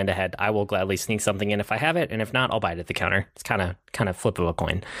much I planned ahead. I will gladly sneak something in if I have it, and if not, I'll buy it at the counter. It's kind of flip of a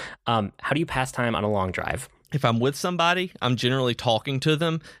coin. How do you pass time on a long drive? If I'm with somebody, I'm generally talking to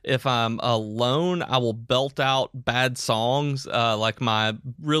them. If I'm alone, I will belt out bad songs, like my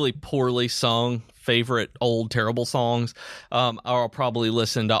really poorly sung favorite old terrible songs. I'll probably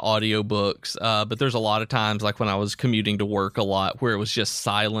listen to audiobooks, but there's a lot of times, like when I was commuting to work a lot, where it was just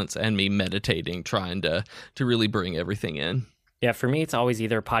silence and me meditating, trying to really bring everything in. Yeah, for me, it's always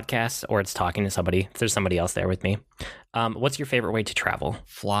either podcasts or it's talking to somebody. If there's somebody else there with me. What's your favorite way to travel?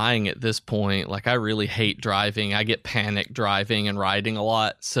 Flying at this point. Like, I really hate driving. I get panicked driving and riding a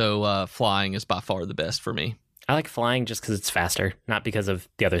lot. So flying is by far the best for me. I like flying just because it's faster, not because of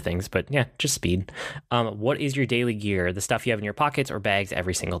the other things, but yeah, just speed. What is your daily gear, the stuff you have in your pockets or bags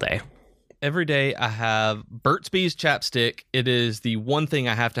every single day? Every day I have Burt's Bees chapstick. It is the one thing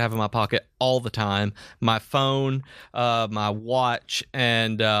I have to have in my pocket all the time. My phone, my watch,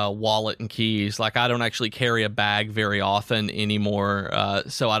 and wallet and keys. Like, I don't actually carry a bag very often anymore,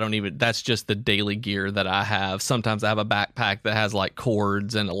 so I don't even, that's just the daily gear that I have. Sometimes I have a backpack that has like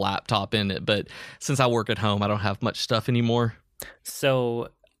cords and a laptop in it, but since I work at home, I don't have much stuff anymore. So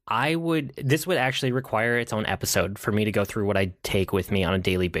this would actually require its own episode for me to go through what I take with me on a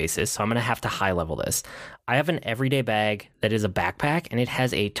daily basis. So I'm going to have to high level this. I have an everyday bag that is a backpack and it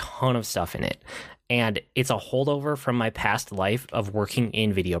has a ton of stuff in it. And it's a holdover from my past life of working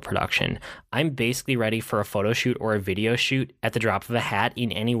in video production. I'm basically ready for a photo shoot or a video shoot at the drop of a hat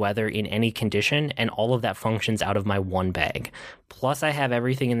in any weather, in any condition, and all of that functions out of my one bag. Plus, I have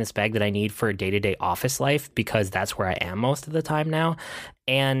everything in this bag that I need for a day-to-day office life because that's where I am most of the time now.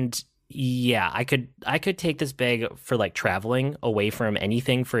 And yeah, I could take this bag for like traveling away from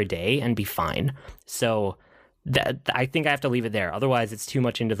anything for a day and be fine. So I think I have to leave it there. Otherwise, it's too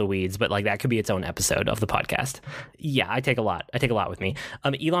much into the weeds, but like that could be its own episode of the podcast. Yeah, I take a lot with me.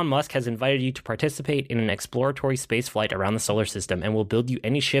 Elon Musk has invited you to participate in an exploratory space flight around the solar system and will build you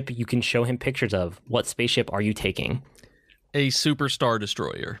any ship you can show him pictures of. What spaceship are you taking? A Super Star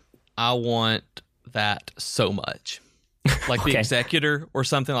Destroyer. I want that so much. Like the Executor or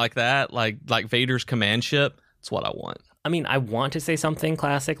something like that, like Vader's command ship. That's what I want. I mean, I want to say something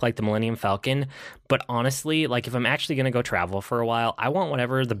classic like the Millennium Falcon, but honestly, like if I'm actually going to go travel for a while, I want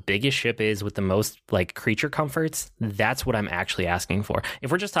whatever the biggest ship is with the most like creature comforts. That's what I'm actually asking for.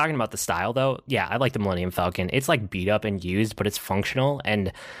 If we're just talking about the style though, yeah, I like the Millennium Falcon. It's like beat up and used, but it's functional,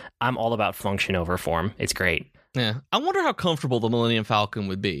 and I'm all about function over form. It's great. Yeah. I wonder how comfortable the Millennium Falcon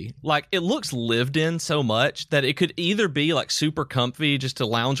would be. Like, it looks lived in so much that it could either be like super comfy just to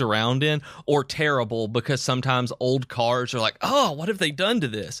lounge around in, or terrible because sometimes old cars are like, oh, what have they done to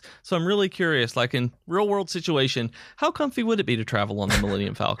this? So I'm really curious, like in real world situation, how comfy would it be to travel on the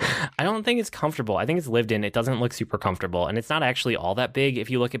Millennium Falcon? I don't think it's comfortable. I think it's lived in. It doesn't look super comfortable, and it's not actually all that big if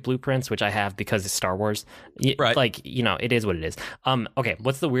you look at blueprints, which I have because it's Star Wars. Right. Like, you know, it is what it is. Okay,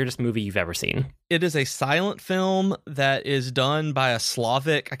 what's the weirdest movie you've ever seen? It is a silent film that is done by a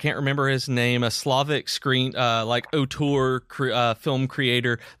Slavic, I can't remember his name, a Slavic screen, like auteur film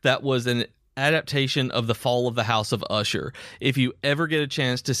creator that was an adaptation of The Fall of the House of Usher. If you ever get a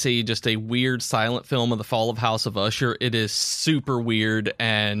chance to see just a weird silent film of The Fall of House of Usher, it is super weird,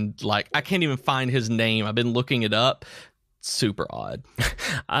 and like I can't even find his name. I've been looking it up. Super odd.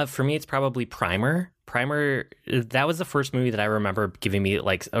 For me, it's probably Primer. Primer, that was the first movie that I remember giving me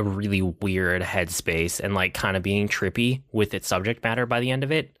like a really weird headspace and like kind of being trippy with its subject matter by the end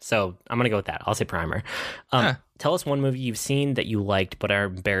of it. So I'm going to go with that. I'll say Primer. Tell us one movie you've seen that you liked but are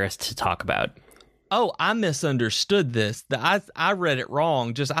embarrassed to talk about. Oh, I misunderstood this. I read it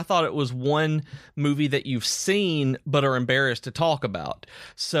wrong. I thought it was one movie that you've seen but are embarrassed to talk about.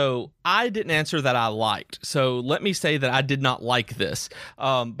 So I didn't answer that I liked. So let me say that I did not like this.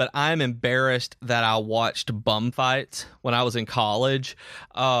 But I'm embarrassed that I watched Bum Fights when I was in college.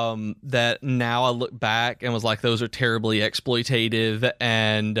 That now I look back and was like, those are terribly exploitative,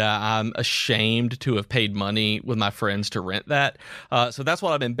 and I'm ashamed to have paid money with my friends to rent that. So that's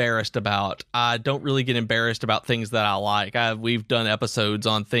what I'm embarrassed about. I don't really get embarrassed about things that I like. We've done episodes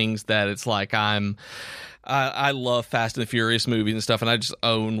on things that it's like I love Fast and the Furious movies and stuff, and I just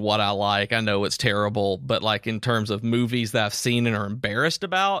own what I like. I know it's terrible, but like in terms of movies that I've seen and are embarrassed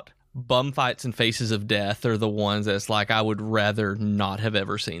about, Bum Fights and Faces of Death are the ones that's like I would rather not have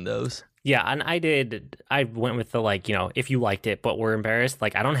ever seen those. Yeah, and I went with the like, you know, if you liked it but were embarrassed,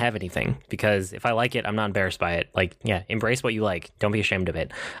 like I don't have anything because if I like it, I'm not embarrassed by it. Like, yeah, embrace what you like. Don't be ashamed of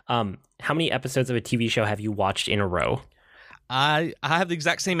it. How many episodes of a TV show have you watched in a row? I have the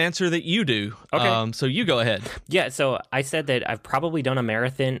exact same answer that you do. Okay. So you go ahead. Yeah, so I said that I've probably done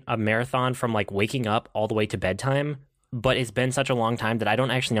a marathon from like waking up all the way to bedtime but it's been such a long time that I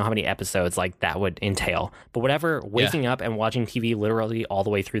don't actually know how many episodes like that would entail. But whatever, waking up and watching TV literally all the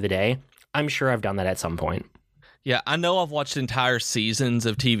way through the day, I'm sure I've done that at some point. Yeah, I know I've watched entire seasons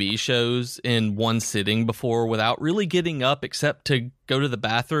of TV shows in one sitting before without really getting up except to go to the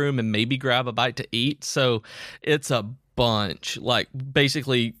bathroom and maybe grab a bite to eat. So it's a bunch, like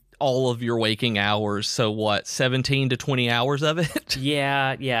basically all of your waking hours. So what, 17 to 20 hours of it?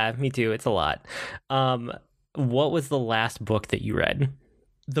 Yeah, me too. It's a lot. What was the last book that you read?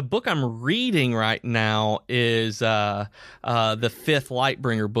 The book I'm reading right now is the Fifth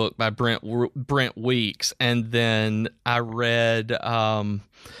Lightbringer book by Brent Weeks, and then I read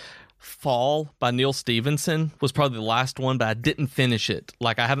Fall by Neil Stevenson was probably the last one, but I didn't finish it.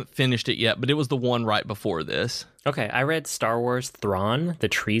 Like, I haven't finished it yet, but it was the one right before this. Okay, I read Star Wars Thrawn, the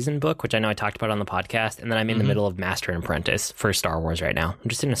Treason book, which I know I talked about on the podcast, and then I'm in the middle of Master and Apprentice for Star Wars right now. I'm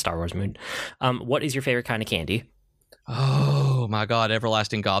just in a Star Wars mood. What is your favorite kind of candy? Oh my God,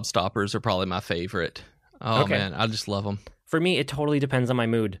 Everlasting Gobstoppers are probably my favorite. Oh okay. Man, I just love them. For me, it totally depends on my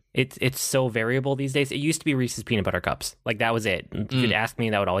mood. It's so variable these days. It used to be Reese's Peanut Butter Cups. Like, that was it. If you'd ask me,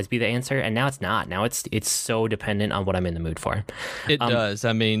 that would always be the answer. And now it's not. Now it's so dependent on what I'm in the mood for. It does.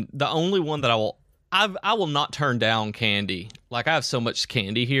 I mean, the only one that I will not turn down candy. Like, I have so much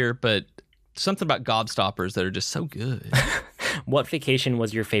candy here, but something about Gobstoppers that are just so good. What vacation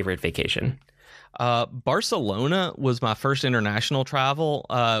was your favorite vacation? Barcelona was my first international travel.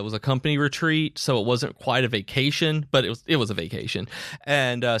 It was a company retreat, so it wasn't quite a vacation, but it was a vacation.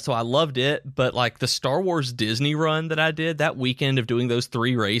 And so I loved it. But like the Star Wars Disney run that I did that weekend of doing those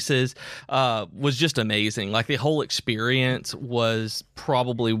 3 races was just amazing. Like, the whole experience was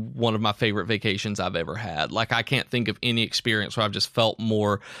probably one of my favorite vacations I've ever had. Like, I can't think of any experience where I've just felt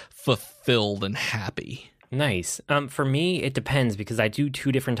more fulfilled and happy. Nice. For me, it depends because I do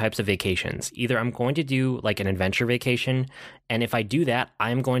 2 different types of vacations. Either I'm going to do like an adventure vacation, and if I do that,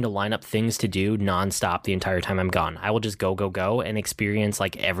 I'm going to line up things to do nonstop the entire time I'm gone. I will just go and experience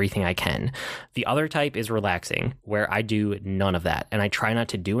like everything I can. The other type is relaxing, where I do none of that, and I try not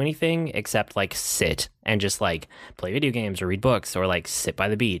to do anything except like sit and just like play video games or read books or like sit by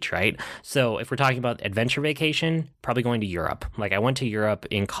the beach, right? So if we're talking about adventure vacation, probably going to Europe. Like, I went to Europe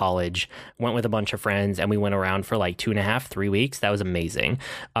in college, went with a bunch of friends, and we went around for like 2.5, 3 weeks. That was amazing.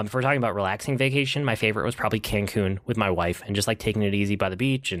 If we're talking about relaxing vacation, my favorite was probably Cancun with my wife and just like taking it easy by the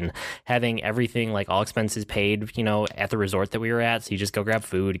beach and having everything, like all expenses paid, you know, at the resort that we were at. So you just go grab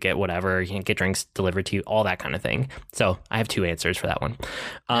food, get whatever, you can get drinks delivered to you, all that kind of thing. So I have 2 answers for that one.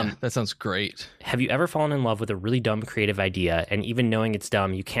 Yeah, that sounds great. Have you ever fallen in love with a really dumb creative idea, and even knowing it's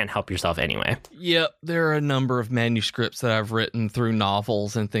dumb, you can't help yourself anyway? Yep, there are a number of manuscripts that I've written through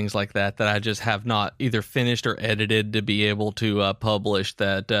novels and things like that I just have not either finished or edited to be able to publish,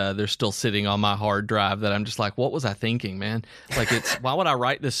 that they're still sitting on my hard drive, that I'm just like, what was I thinking, man? Like, it's why would I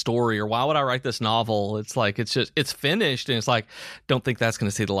write this story, or why would I write this novel? It's like, it's finished, and it's like, don't think that's going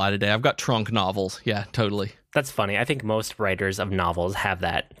to see the light of day. I've got trunk novels. Yeah, totally. That's funny. I think most writers of novels have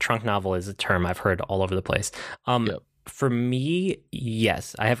that. Trunk novel is a term I've heard all over the place. Yep. For me,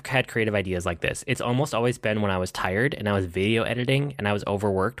 yes, I have had creative ideas like this. It's almost always been when I was tired and I was video editing and I was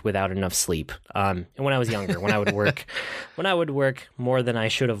overworked without enough sleep. And when I was younger, when I would work more than I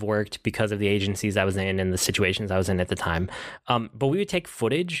should have worked because of the agencies I was in and the situations I was in at the time. But we would take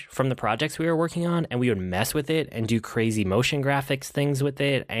footage from the projects we were working on and we would mess with it and do crazy motion graphics things with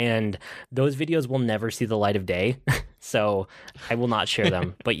it. And those videos will never see the light of day. So I will not share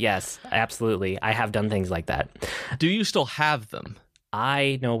them. But yes, absolutely. I have done things like that. Do you still have them?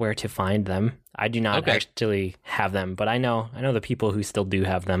 I know where to find them. I do not actually have them, but I know the people who still do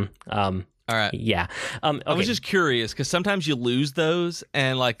have them. All right. Yeah. Okay. I was just curious because sometimes you lose those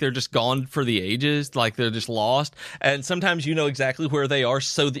and like they're just gone for the ages, like they're just lost. And sometimes you know exactly where they are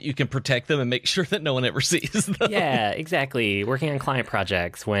so that you can protect them and make sure that no one ever sees them. Yeah, exactly. Working on client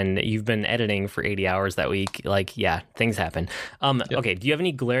projects when you've been editing for 80 hours that week, like, yeah, things happen. Yep. Okay. Do you have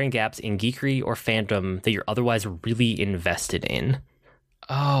any glaring gaps in geekery or fandom that you're otherwise really invested in?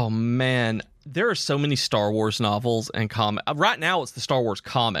 Oh, man. There are so many Star Wars novels and comics. Right now, it's the Star Wars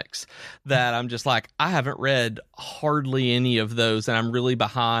comics that I'm just like, I haven't read hardly any of those, and I'm really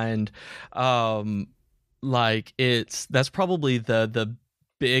behind. That's probably the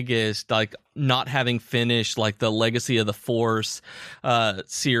biggest, like, not having finished like the Legacy of the Force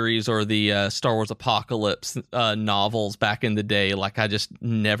series or the Star Wars Apocalypse novels back in the day. Like, I just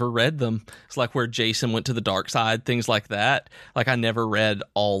never read them. It's like where Jason went to the dark side, things like that. Like, I never read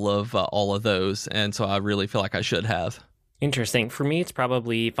all of those, and so I really feel like I should have. Interesting. For me, it's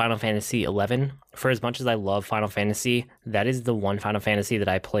probably Final Fantasy XI. For as much as I love Final Fantasy, that is the one Final Fantasy that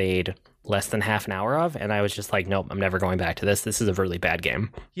I played less than half an hour of, and I was just like, nope, I'm never going back to this. This is a really bad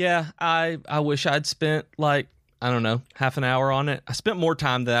game. Yeah, I wish I'd spent like, I don't know, half an hour on it. I spent more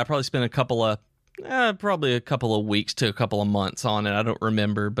time than I probably spent probably a couple of weeks to a couple of months on it. I don't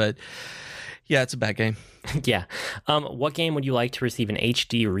remember, but yeah, it's a bad game. Yeah. What game would you like to receive an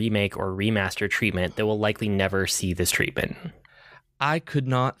HD remake or remaster treatment that will likely never see this treatment? I could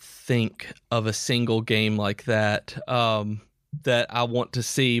not think of a single game like that that I want to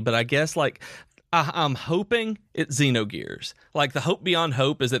see, but I guess like I'm hoping it's Xenogears. Like the hope beyond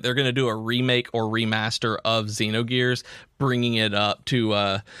hope is that they're going to do a remake or remaster of Xenogears, bringing it up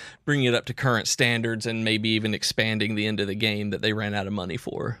to current standards and maybe even expanding the end of the game that they ran out of money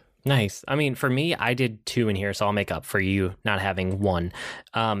for. Nice. I mean, for me, I did 2 in here, so I'll make up for you not having 1.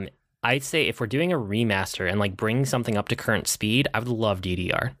 I'd say if we're doing a remaster and like bringing something up to current speed, I would love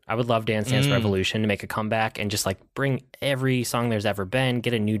DDR. I would love Dance Dance Revolution to make a comeback and just like bring every song there's ever been,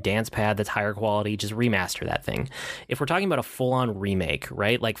 get a new dance pad that's higher quality, just remaster that thing. If we're talking about a full-on remake,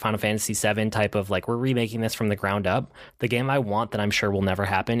 right, like Final Fantasy VII type of like we're remaking this from the ground up, the game I want that I'm sure will never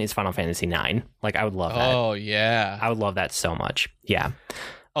happen is Final Fantasy IX. Like I would love that. Oh, yeah. I would love that so much. Yeah.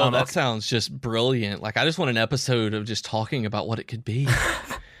 Oh, that sounds just brilliant. Like I just want an episode of just talking about what it could be.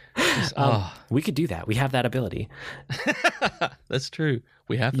 We could do that. We have that ability. That's true.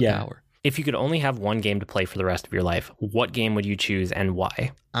 We have the power. If you could only have one game to play for the rest of your life, what game would you choose and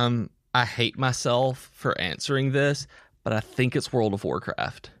why? I hate myself for answering this, but I think it's World of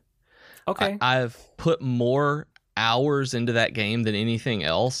Warcraft. Okay. I've put more hours into that game than anything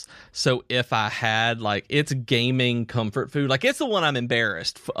else. So if I had like it's gaming comfort food, like it's the one I'm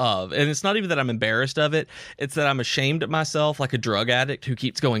embarrassed of, and it's not even that I'm embarrassed of it, it's that I'm ashamed of myself like a drug addict who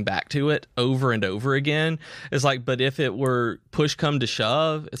keeps going back to it over and over again. It's like, but if it were push come to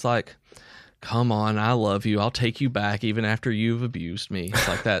shove, it's like, come on, I love you, I'll take you back even after you've abused me. It's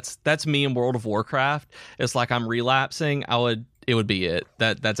like that's me in World of Warcraft. It's like I'm relapsing. It would be it.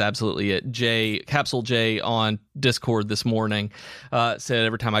 That's absolutely it. Capsule J on Discord this morning said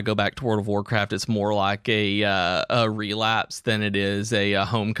every time I go back to World of Warcraft, it's more like a relapse than it is a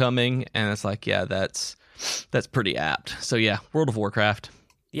homecoming. And it's like, yeah, that's pretty apt. So yeah, World of Warcraft.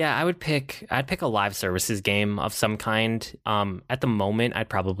 Yeah, I'd pick a live services game of some kind. At the moment, I'd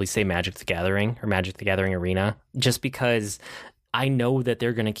probably say Magic the Gathering or Magic the Gathering Arena, just because I know that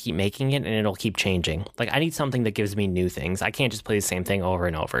they're going to keep making it and it'll keep changing. Like, I need something that gives me new things. I can't just play the same thing over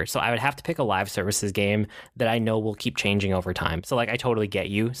and over. So I would have to pick a live services game that I know will keep changing over time. So, like, I totally get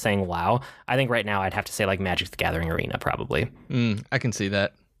you saying WoW. I think right now I'd have to say, like, Magic the Gathering Arena, probably. I can see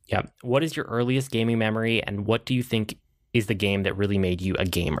that. Yeah. What is your earliest gaming memory, and what do you think is the game that really made you a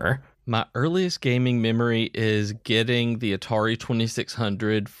gamer? My earliest gaming memory is getting the Atari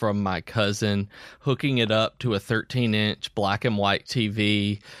 2600 from my cousin, hooking it up to a 13-inch black and white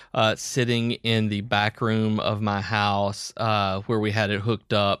TV, sitting in the back room of my house where we had it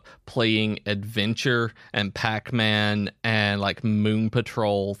hooked up, playing Adventure and Pac-Man and like Moon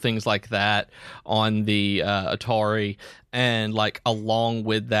Patrol, things like that on the Atari. And like along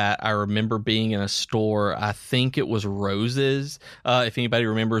with that, I remember being in a store, I think it was Rose's, if anybody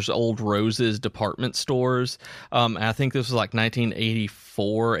remembers old Rose's department stores. And I think this was like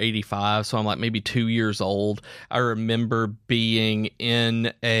 1984, 85, so I'm like maybe 2 years old. I remember being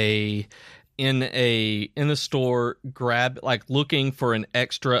in the store, looking for an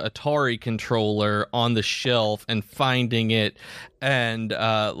extra Atari controller on the shelf and finding it and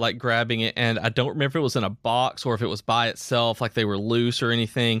like grabbing it, and I don't remember if it was in a box or if it was by itself, like they were loose or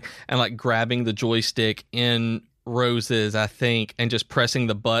anything, and like grabbing the joystick in Rose's, I think, and just pressing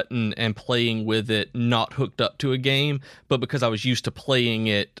the button and playing with it, not hooked up to a game, but because I was used to playing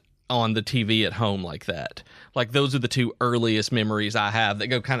it on the TV at home like that. Like those are the two earliest memories I have that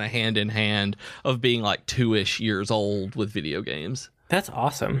go kind of hand in hand of being like 2-ish years old with video games. That's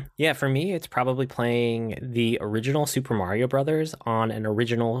awesome. Yeah, for me, it's probably playing the original Super Mario Brothers on an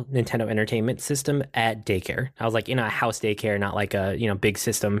original Nintendo Entertainment System at daycare. I was like in a house daycare, not like a, big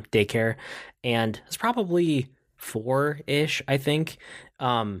system daycare. And it's probably 4-ish, I think.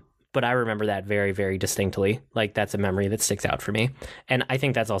 But I remember that very, very distinctly. Like, that's a memory that sticks out for me. And I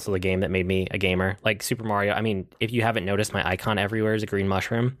think that's also the game that made me a gamer. Like, Super Mario, I mean, if you haven't noticed, my icon everywhere is a green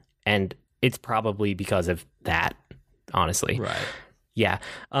mushroom. And it's probably because of that, honestly. Right. Yeah.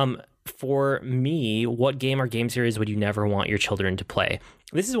 For me, what game or game series would you never want your children to play?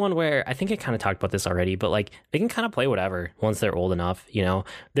 This is one where I think I kind of talked about this already, but like they can kind of play whatever once they're old enough,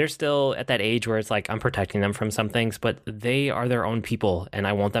 They're still at that age where it's like I'm protecting them from some things, but they are their own people and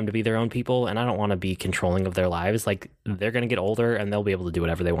I want them to be their own people and I don't want to be controlling of their lives. Like they're going to get older and they'll be able to do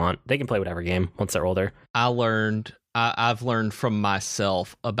whatever they want. They can play whatever game once they're older. I learned I've learned from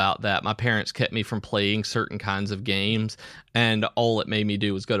myself about that. My parents kept me from playing certain kinds of games, and all it made me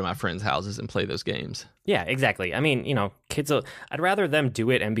do was go to my friends' houses and play those games. Yeah, exactly. I mean, kids, I'd rather them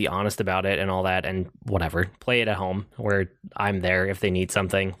do it and be honest about it and all that and whatever. Play it at home where I'm there if they need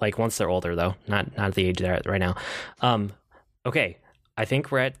something. Like once they're older, though, not at the age they're at right now. Okay, I think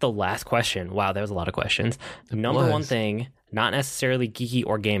we're at the last question. Wow, that was a lot of questions. Number one thing, not necessarily geeky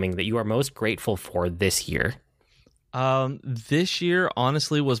or gaming, that you are most grateful for this year. This year,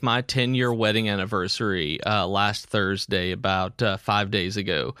 honestly, was my 10-year wedding anniversary, last Thursday, about 5 days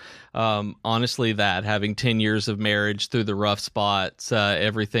ago. Honestly, having 10 years of marriage through the rough spots,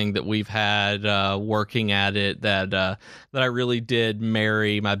 everything that we've had, working at it, that I really did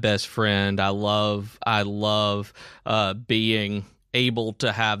marry my best friend. I love, being able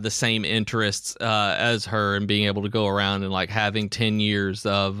to have the same interests as her and being able to go around and like having 10 years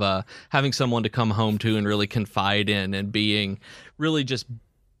of having someone to come home to and really confide in, and being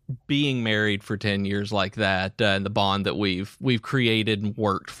married for 10 years like that, and the bond that we've created and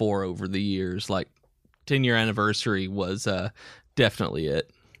worked for over the years. Like 10-year anniversary was definitely it.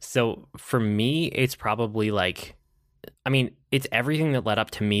 So for me, it's probably it's everything that led up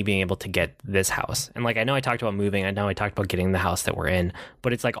to me being able to get this house. And I know I talked about moving. I know I talked about getting the house that we're in,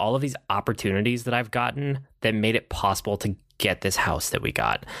 but it's all of these opportunities that I've gotten that made it possible to get this house that we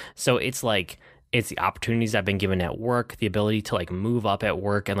got. So it's the opportunities I've been given at work, the ability to move up at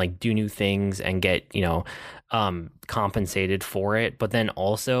work and do new things and get, compensated for it. But then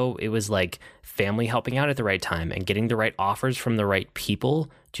also it was family helping out at the right time and getting the right offers from the right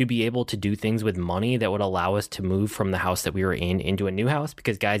people to be able to do things with money that would allow us to move from the house that we were in into a new house.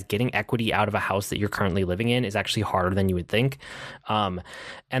 Because guys, getting equity out of a house that you're currently living in is actually harder than you would think. And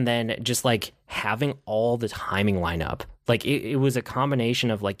then just having all the timing line up, it was a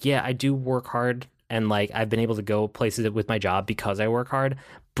combination of yeah, I do work hard and I've been able to go places with my job because I work hard,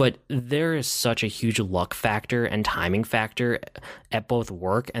 but there is such a huge luck factor and timing factor at both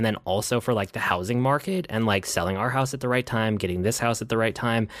work and then also for the housing market and selling our house at the right time, getting this house at the right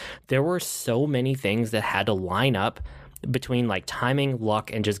time. There were so many things that had to line up between timing,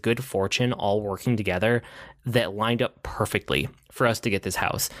 luck, and just good fortune all working together that lined up perfectly for us to get this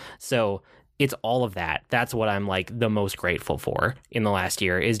house. So it's all of that. That's what I'm the most grateful for in the last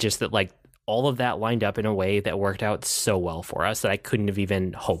year, is just that all of that lined up in a way that worked out so well for us that I couldn't have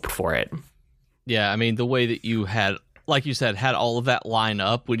even hoped for it. Yeah, I mean, the way that you had, like you said, had all of that line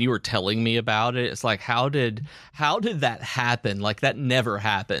up when you were telling me about it, it's how did that happen? That never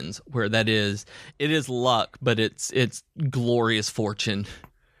happens, where it is luck, but it's glorious fortune.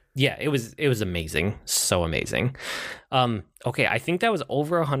 Yeah, it was amazing. So amazing. Okay, I think that was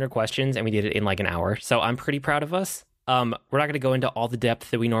over 100 questions and we did it in an hour. So I'm pretty proud of us. We're not going to go into all the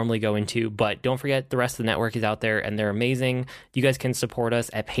depth that we normally go into, but don't forget the rest of the network is out there and they're amazing. You guys can support us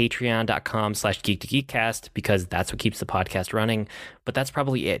at patreon.com/geek2geekcast because that's what keeps the podcast running. But that's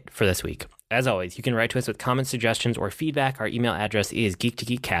probably it for this week. As always, you can write to us with comments, suggestions, or feedback. Our email address is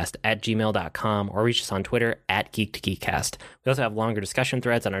geek2geekcast@gmail.com or reach us on Twitter @geek2geekcast. We also have longer discussion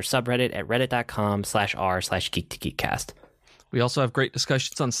threads on our subreddit at reddit.com/r/geek2geekcast. We also have great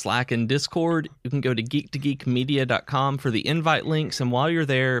discussions on Slack and Discord. You can go to geek2geekmedia.com for the invite links, and while you're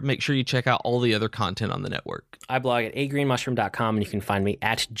there, make sure you check out all the other content on the network. I blog at agreenmushroom.com, and you can find me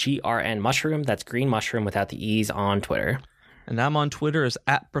at grnmushroom. That's green mushroom without the E's on Twitter. And I'm on Twitter as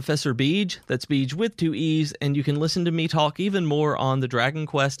 @Professor Beej. That's Beej with 2 E's, and you can listen to me talk even more on the Dragon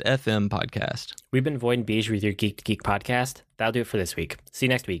Quest FM podcast. We've been Void and Beej with your Geek to Geek podcast. That'll do it for this week. See you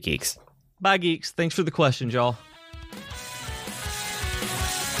next week, geeks. Bye, geeks. Thanks for the questions, y'all.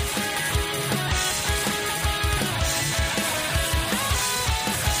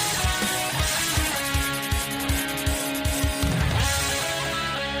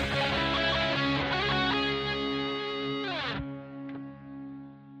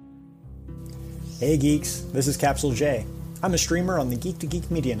 Hey geeks, this is Capsule J. I'm a streamer on the Geek to Geek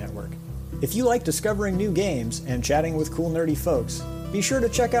Media Network. If you like discovering new games and chatting with cool nerdy folks, be sure to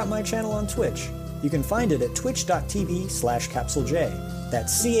check out my channel on Twitch. You can find it at twitch.tv/CapsuleJ.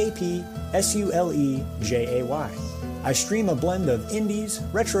 That's CapsuleJay. I stream a blend of indies,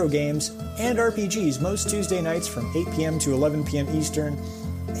 retro games, and RPGs most Tuesday nights from 8 p.m. to 11 p.m. Eastern,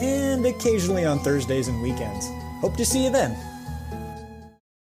 and occasionally on Thursdays and weekends. Hope to see you then.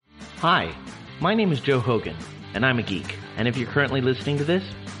 Hi, my name is Joe Hogan, and I'm a geek. And if you're currently listening to this,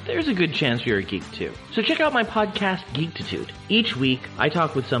 there's a good chance you're a geek too. So check out my podcast, Geektitude. Each week, I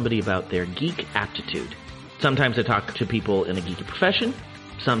talk with somebody about their geek aptitude. Sometimes I talk to people in a geeky profession.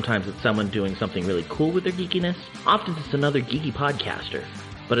 Sometimes it's someone doing something really cool with their geekiness. Often it's another geeky podcaster.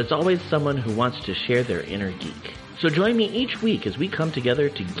 But it's always someone who wants to share their inner geek. So join me each week as we come together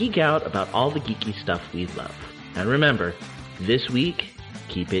to geek out about all the geeky stuff we love. And remember, this week,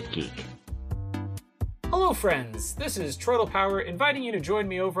 keep it geek. Hello friends, this is Troidal Power inviting you to join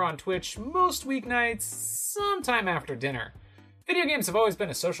me over on Twitch most weeknights, sometime after dinner. Video games have always been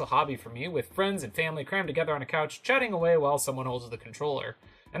a social hobby for me, with friends and family crammed together on a couch, chatting away while someone holds the controller.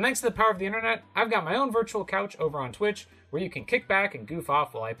 And thanks to the power of the internet, I've got my own virtual couch over on Twitch, where you can kick back and goof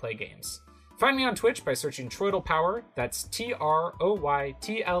off while I play games. Find me on Twitch by searching Troidal Power, that's TROYTLE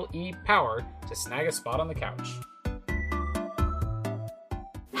Power, to snag a spot on the couch.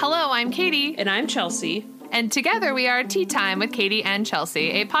 Hello, I'm Katie. And I'm Chelsea. And together we are Tea Time with Katie and Chelsea,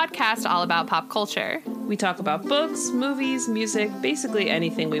 a podcast all about pop culture. We talk about books, movies, music, basically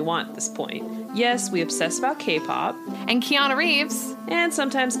anything we want at this point. Yes, we obsess about K-pop. And Keanu Reeves. And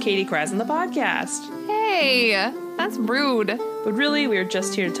sometimes Katie cries on the podcast. Hey, that's rude. But really, we're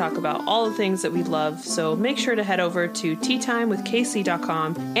just here to talk about all the things that we love, so make sure to head over to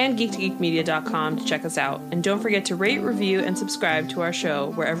teatimewithkc.com and geek2geekmedia.com to check us out. And don't forget to rate, review, and subscribe to our show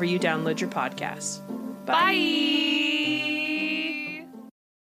wherever you download your podcasts. Bye!